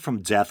saved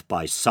from death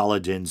by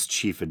Saladin's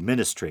chief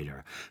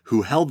administrator,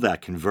 who held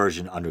that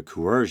conversion under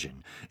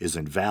coercion is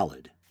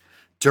invalid.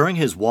 During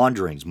his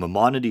wanderings,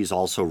 Maimonides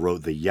also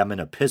wrote the Yemen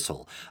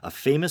Epistle, a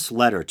famous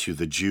letter to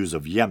the Jews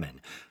of Yemen,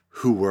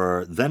 who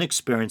were then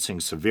experiencing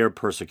severe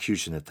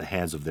persecution at the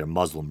hands of their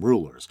Muslim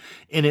rulers.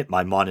 In it,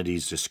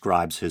 Maimonides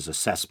describes his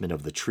assessment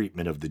of the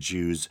treatment of the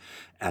Jews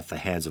at the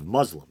hands of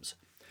Muslims.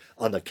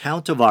 On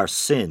account of our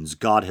sins,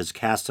 God has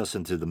cast us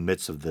into the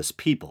midst of this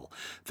people,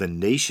 the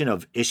nation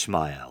of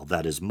Ishmael,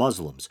 that is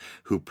Muslims,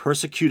 who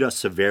persecute us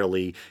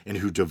severely and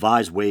who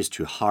devise ways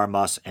to harm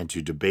us and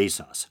to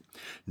debase us.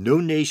 No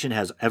nation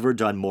has ever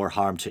done more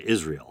harm to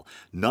Israel.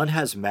 None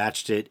has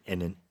matched it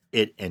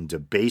in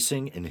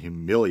debasing and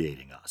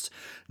humiliating us.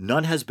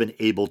 None has been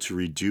able to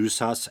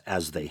reduce us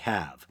as they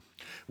have.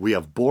 We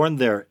have borne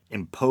their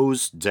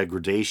imposed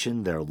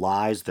degradation, their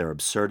lies, their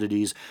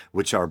absurdities,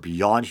 which are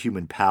beyond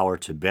human power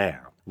to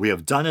bear. We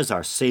have done as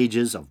our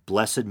sages of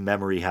blessed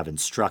memory have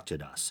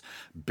instructed us,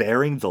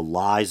 bearing the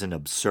lies and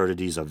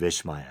absurdities of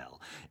Ishmael.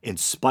 In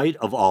spite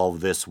of all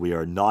this, we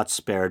are not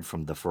spared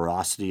from the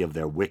ferocity of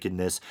their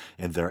wickedness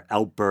and their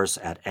outbursts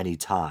at any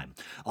time.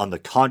 On the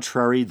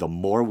contrary, the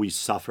more we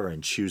suffer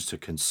and choose to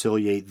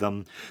conciliate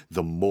them,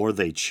 the more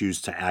they choose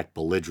to act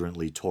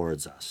belligerently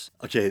towards us.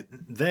 Okay,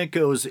 then it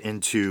goes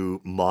into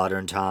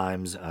modern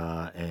times,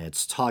 and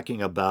it's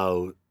talking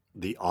about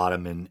the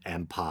Ottoman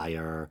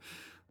Empire,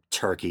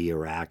 Turkey,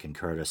 Iraq, and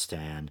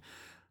Kurdistan.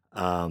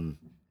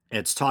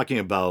 It's talking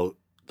about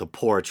the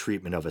poor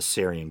treatment of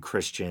Assyrian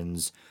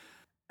Christians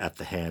at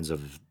the hands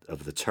of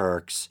the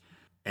Turks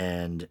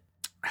and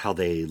how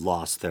they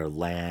lost their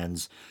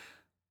lands.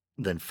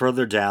 Then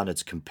further down,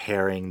 it's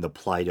comparing the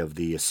plight of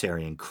the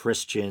Assyrian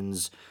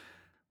Christians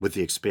with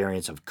the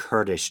experience of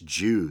Kurdish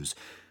Jews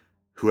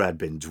who had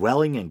been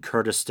dwelling in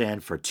Kurdistan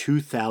for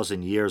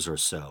 2,000 years or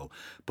so,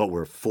 but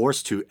were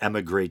forced to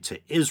emigrate to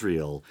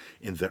Israel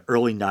in the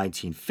early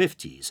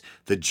 1950s.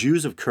 The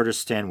Jews of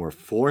Kurdistan were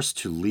forced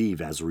to leave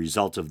as a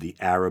result of the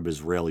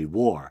Arab-Israeli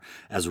War,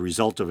 as a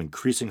result of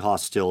increasing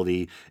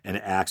hostility and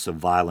acts of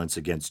violence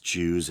against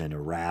Jews in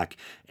Iraq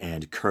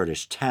and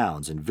Kurdish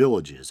towns and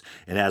villages,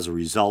 and as a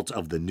result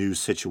of the new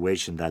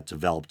situation that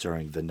developed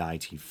during the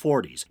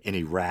 1940s in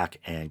Iraq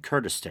and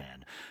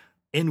Kurdistan,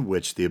 in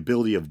which the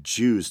ability of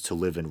Jews to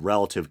live in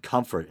relative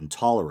comfort and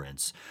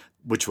tolerance,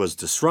 which was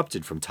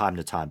disrupted from time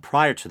to time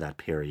prior to that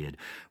period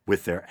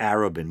with their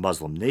Arab and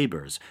Muslim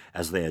neighbors,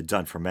 as they had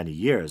done for many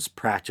years,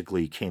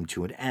 practically came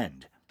to an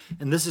end.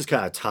 And this is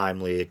kind of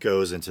timely. It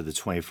goes into the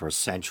 21st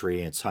century,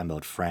 and it's talking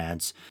about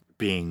France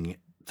being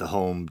the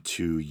home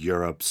to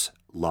Europe's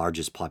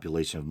largest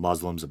population of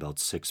Muslims, about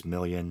 6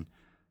 million.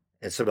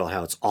 It's about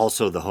how it's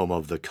also the home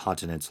of the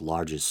continent's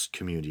largest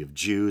community of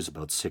Jews,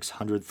 about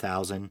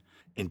 600,000.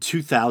 In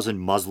 2000,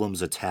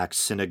 Muslims attacked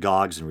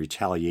synagogues in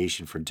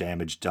retaliation for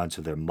damage done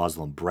to their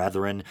Muslim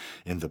brethren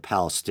in the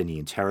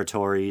Palestinian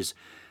territories.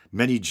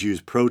 Many Jews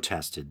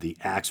protested. The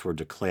acts were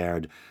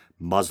declared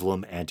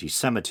Muslim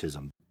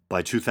antisemitism.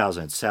 By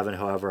 2007,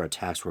 however,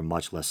 attacks were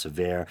much less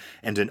severe,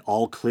 and an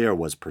all-clear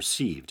was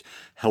perceived.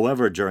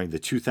 However, during the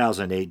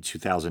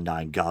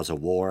 2008-2009 Gaza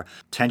war,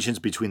 tensions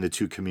between the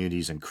two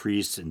communities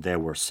increased, and there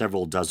were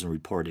several dozen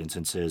reported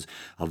instances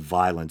of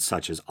violence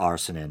such as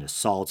arson and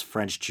assaults.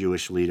 French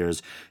Jewish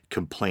leaders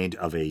complained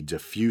of a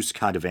diffuse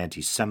kind of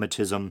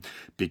anti-Semitism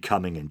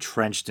becoming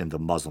entrenched in the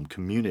Muslim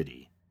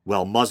community.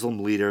 Well,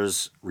 Muslim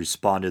leaders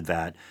responded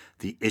that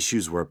the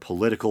issues were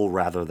political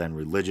rather than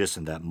religious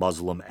and that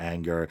Muslim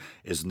anger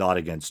is not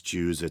against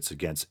Jews, it's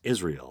against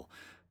Israel.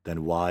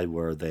 Then why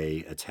were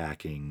they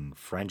attacking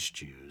French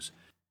Jews?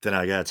 Then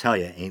I gotta tell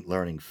you, ain't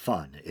learning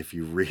fun. If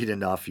you read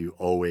enough, you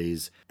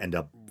always end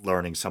up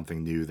learning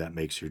something new that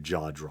makes your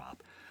jaw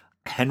drop.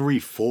 Henry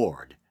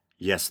Ford,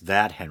 yes,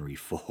 that Henry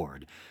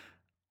Ford,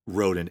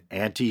 wrote an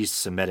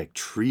anti-Semitic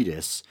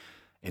treatise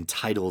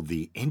entitled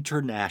The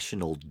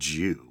International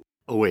Jew.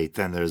 Oh, wait,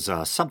 then there's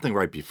something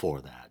right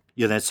before that.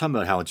 Yeah, that's talking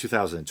about how in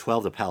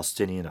 2012, the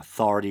Palestinian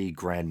Authority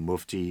Grand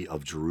Mufti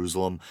of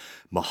Jerusalem,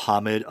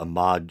 Mohammed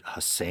Ahmad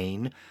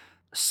Hussein,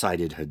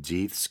 cited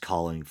hadiths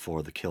calling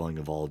for the killing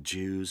of all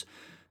Jews.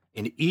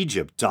 In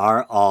Egypt,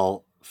 Dar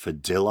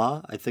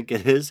al-Fadila, I think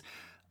it is,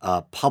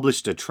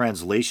 published a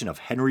translation of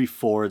Henry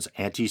Ford's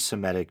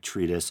anti-Semitic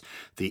treatise,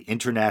 The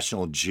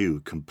International Jew,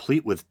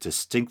 complete with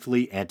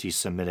distinctly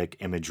anti-Semitic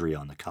imagery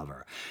on the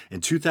cover. In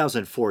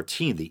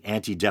 2014, the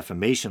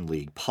Anti-Defamation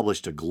League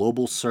published a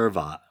global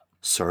survey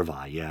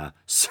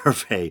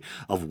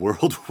of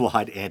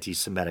worldwide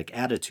anti-Semitic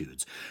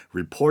attitudes,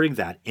 reporting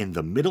that in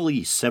the Middle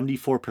East,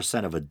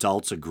 74% of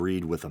adults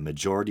agreed with a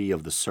majority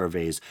of the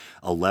survey's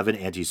 11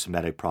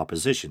 anti-Semitic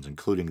propositions,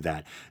 including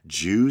that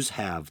Jews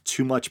have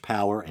too much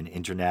power in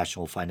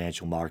international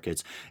financial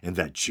markets and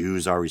that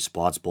Jews are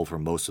responsible for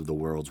most of the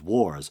world's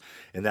wars.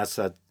 And that's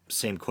that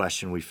same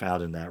question we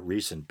found in that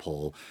recent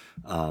poll,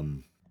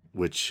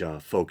 which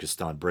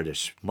focused on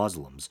British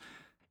Muslims.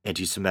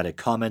 Anti-Semitic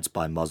comments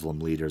by Muslim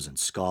leaders and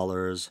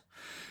scholars.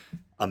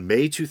 A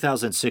May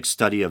 2006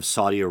 study of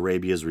Saudi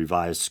Arabia's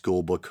revised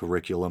schoolbook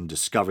curriculum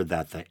discovered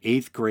that the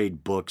 8th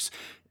grade books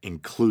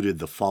included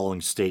the following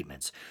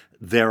statements.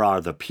 There are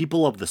the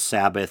people of the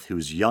Sabbath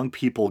whose young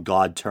people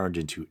God turned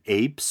into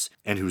apes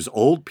and whose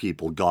old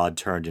people God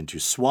turned into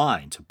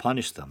swine to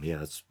punish them. Yeah,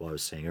 that's what I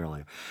was saying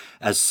earlier.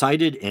 As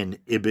cited in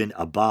Ibn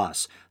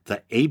Abbas,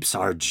 the apes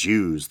are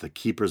Jews, the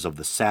keepers of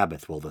the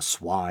Sabbath, while the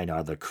swine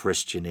are the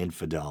Christian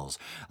infidels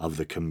of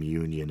the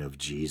communion of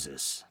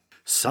Jesus.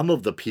 Some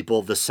of the people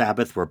of the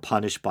Sabbath were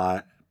punished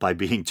by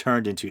being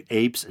turned into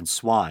apes and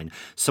swine.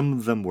 Some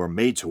of them were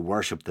made to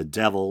worship the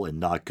devil and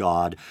not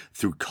God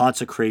through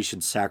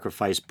consecration,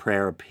 sacrifice,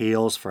 prayer,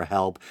 appeals for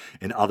help,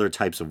 and other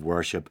types of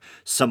worship.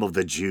 Some of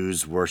the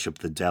Jews worship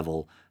the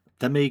devil.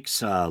 That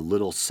makes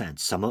little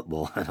sense. In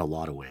a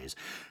lot of ways.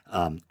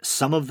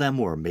 Some of them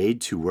were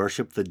made to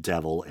worship the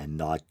devil and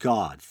not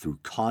God through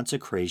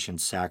consecration,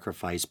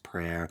 sacrifice,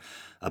 prayer,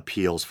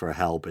 appeals for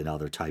help, and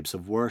other types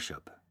of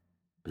worship.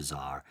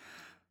 Bizarre.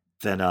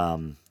 Then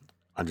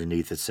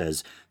underneath it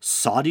says,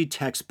 Saudi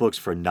textbooks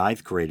for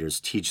ninth graders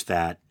teach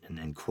that,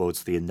 and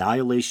quotes, the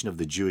annihilation of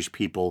the Jewish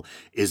people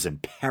is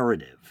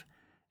imperative.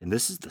 And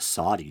this is the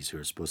Saudis who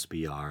are supposed to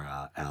be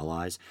our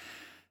allies.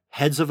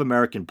 Heads of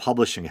American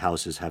publishing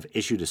houses have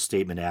issued a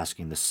statement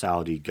asking the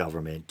Saudi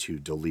government to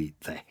delete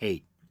the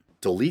hate.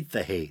 Delete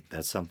the hate.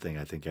 That's something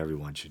I think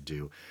everyone should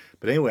do.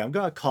 But anyway, I'm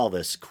going to call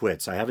this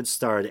quits. I haven't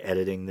started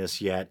editing this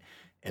yet,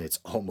 and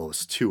it's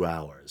almost 2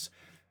 hours.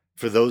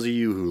 For those of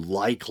you who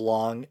like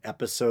long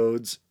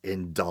episodes,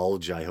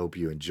 indulge. I hope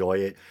you enjoy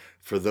it.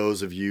 For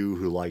those of you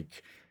who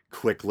like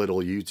quick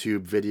little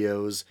YouTube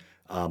videos,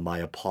 my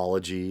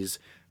apologies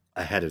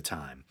ahead of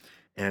time.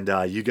 And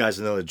you guys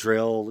know the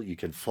drill. You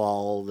can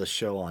follow the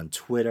show on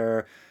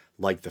Twitter,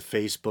 like the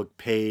Facebook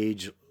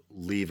page,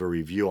 leave a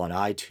review on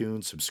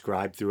iTunes,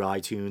 subscribe through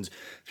iTunes.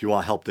 If you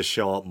want to help the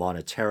show out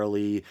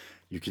monetarily,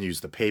 you can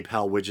use the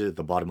PayPal widget at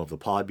the bottom of the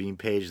Podbean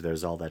page.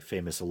 There's all that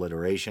famous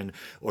alliteration.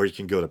 Or you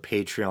can go to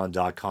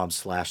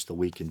patreon.com/The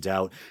Week in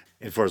Doubt.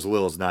 And for as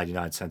little as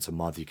 99 cents a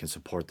month, you can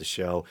support the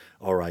show.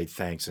 All right,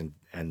 thanks. And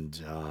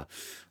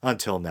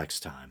until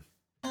next time.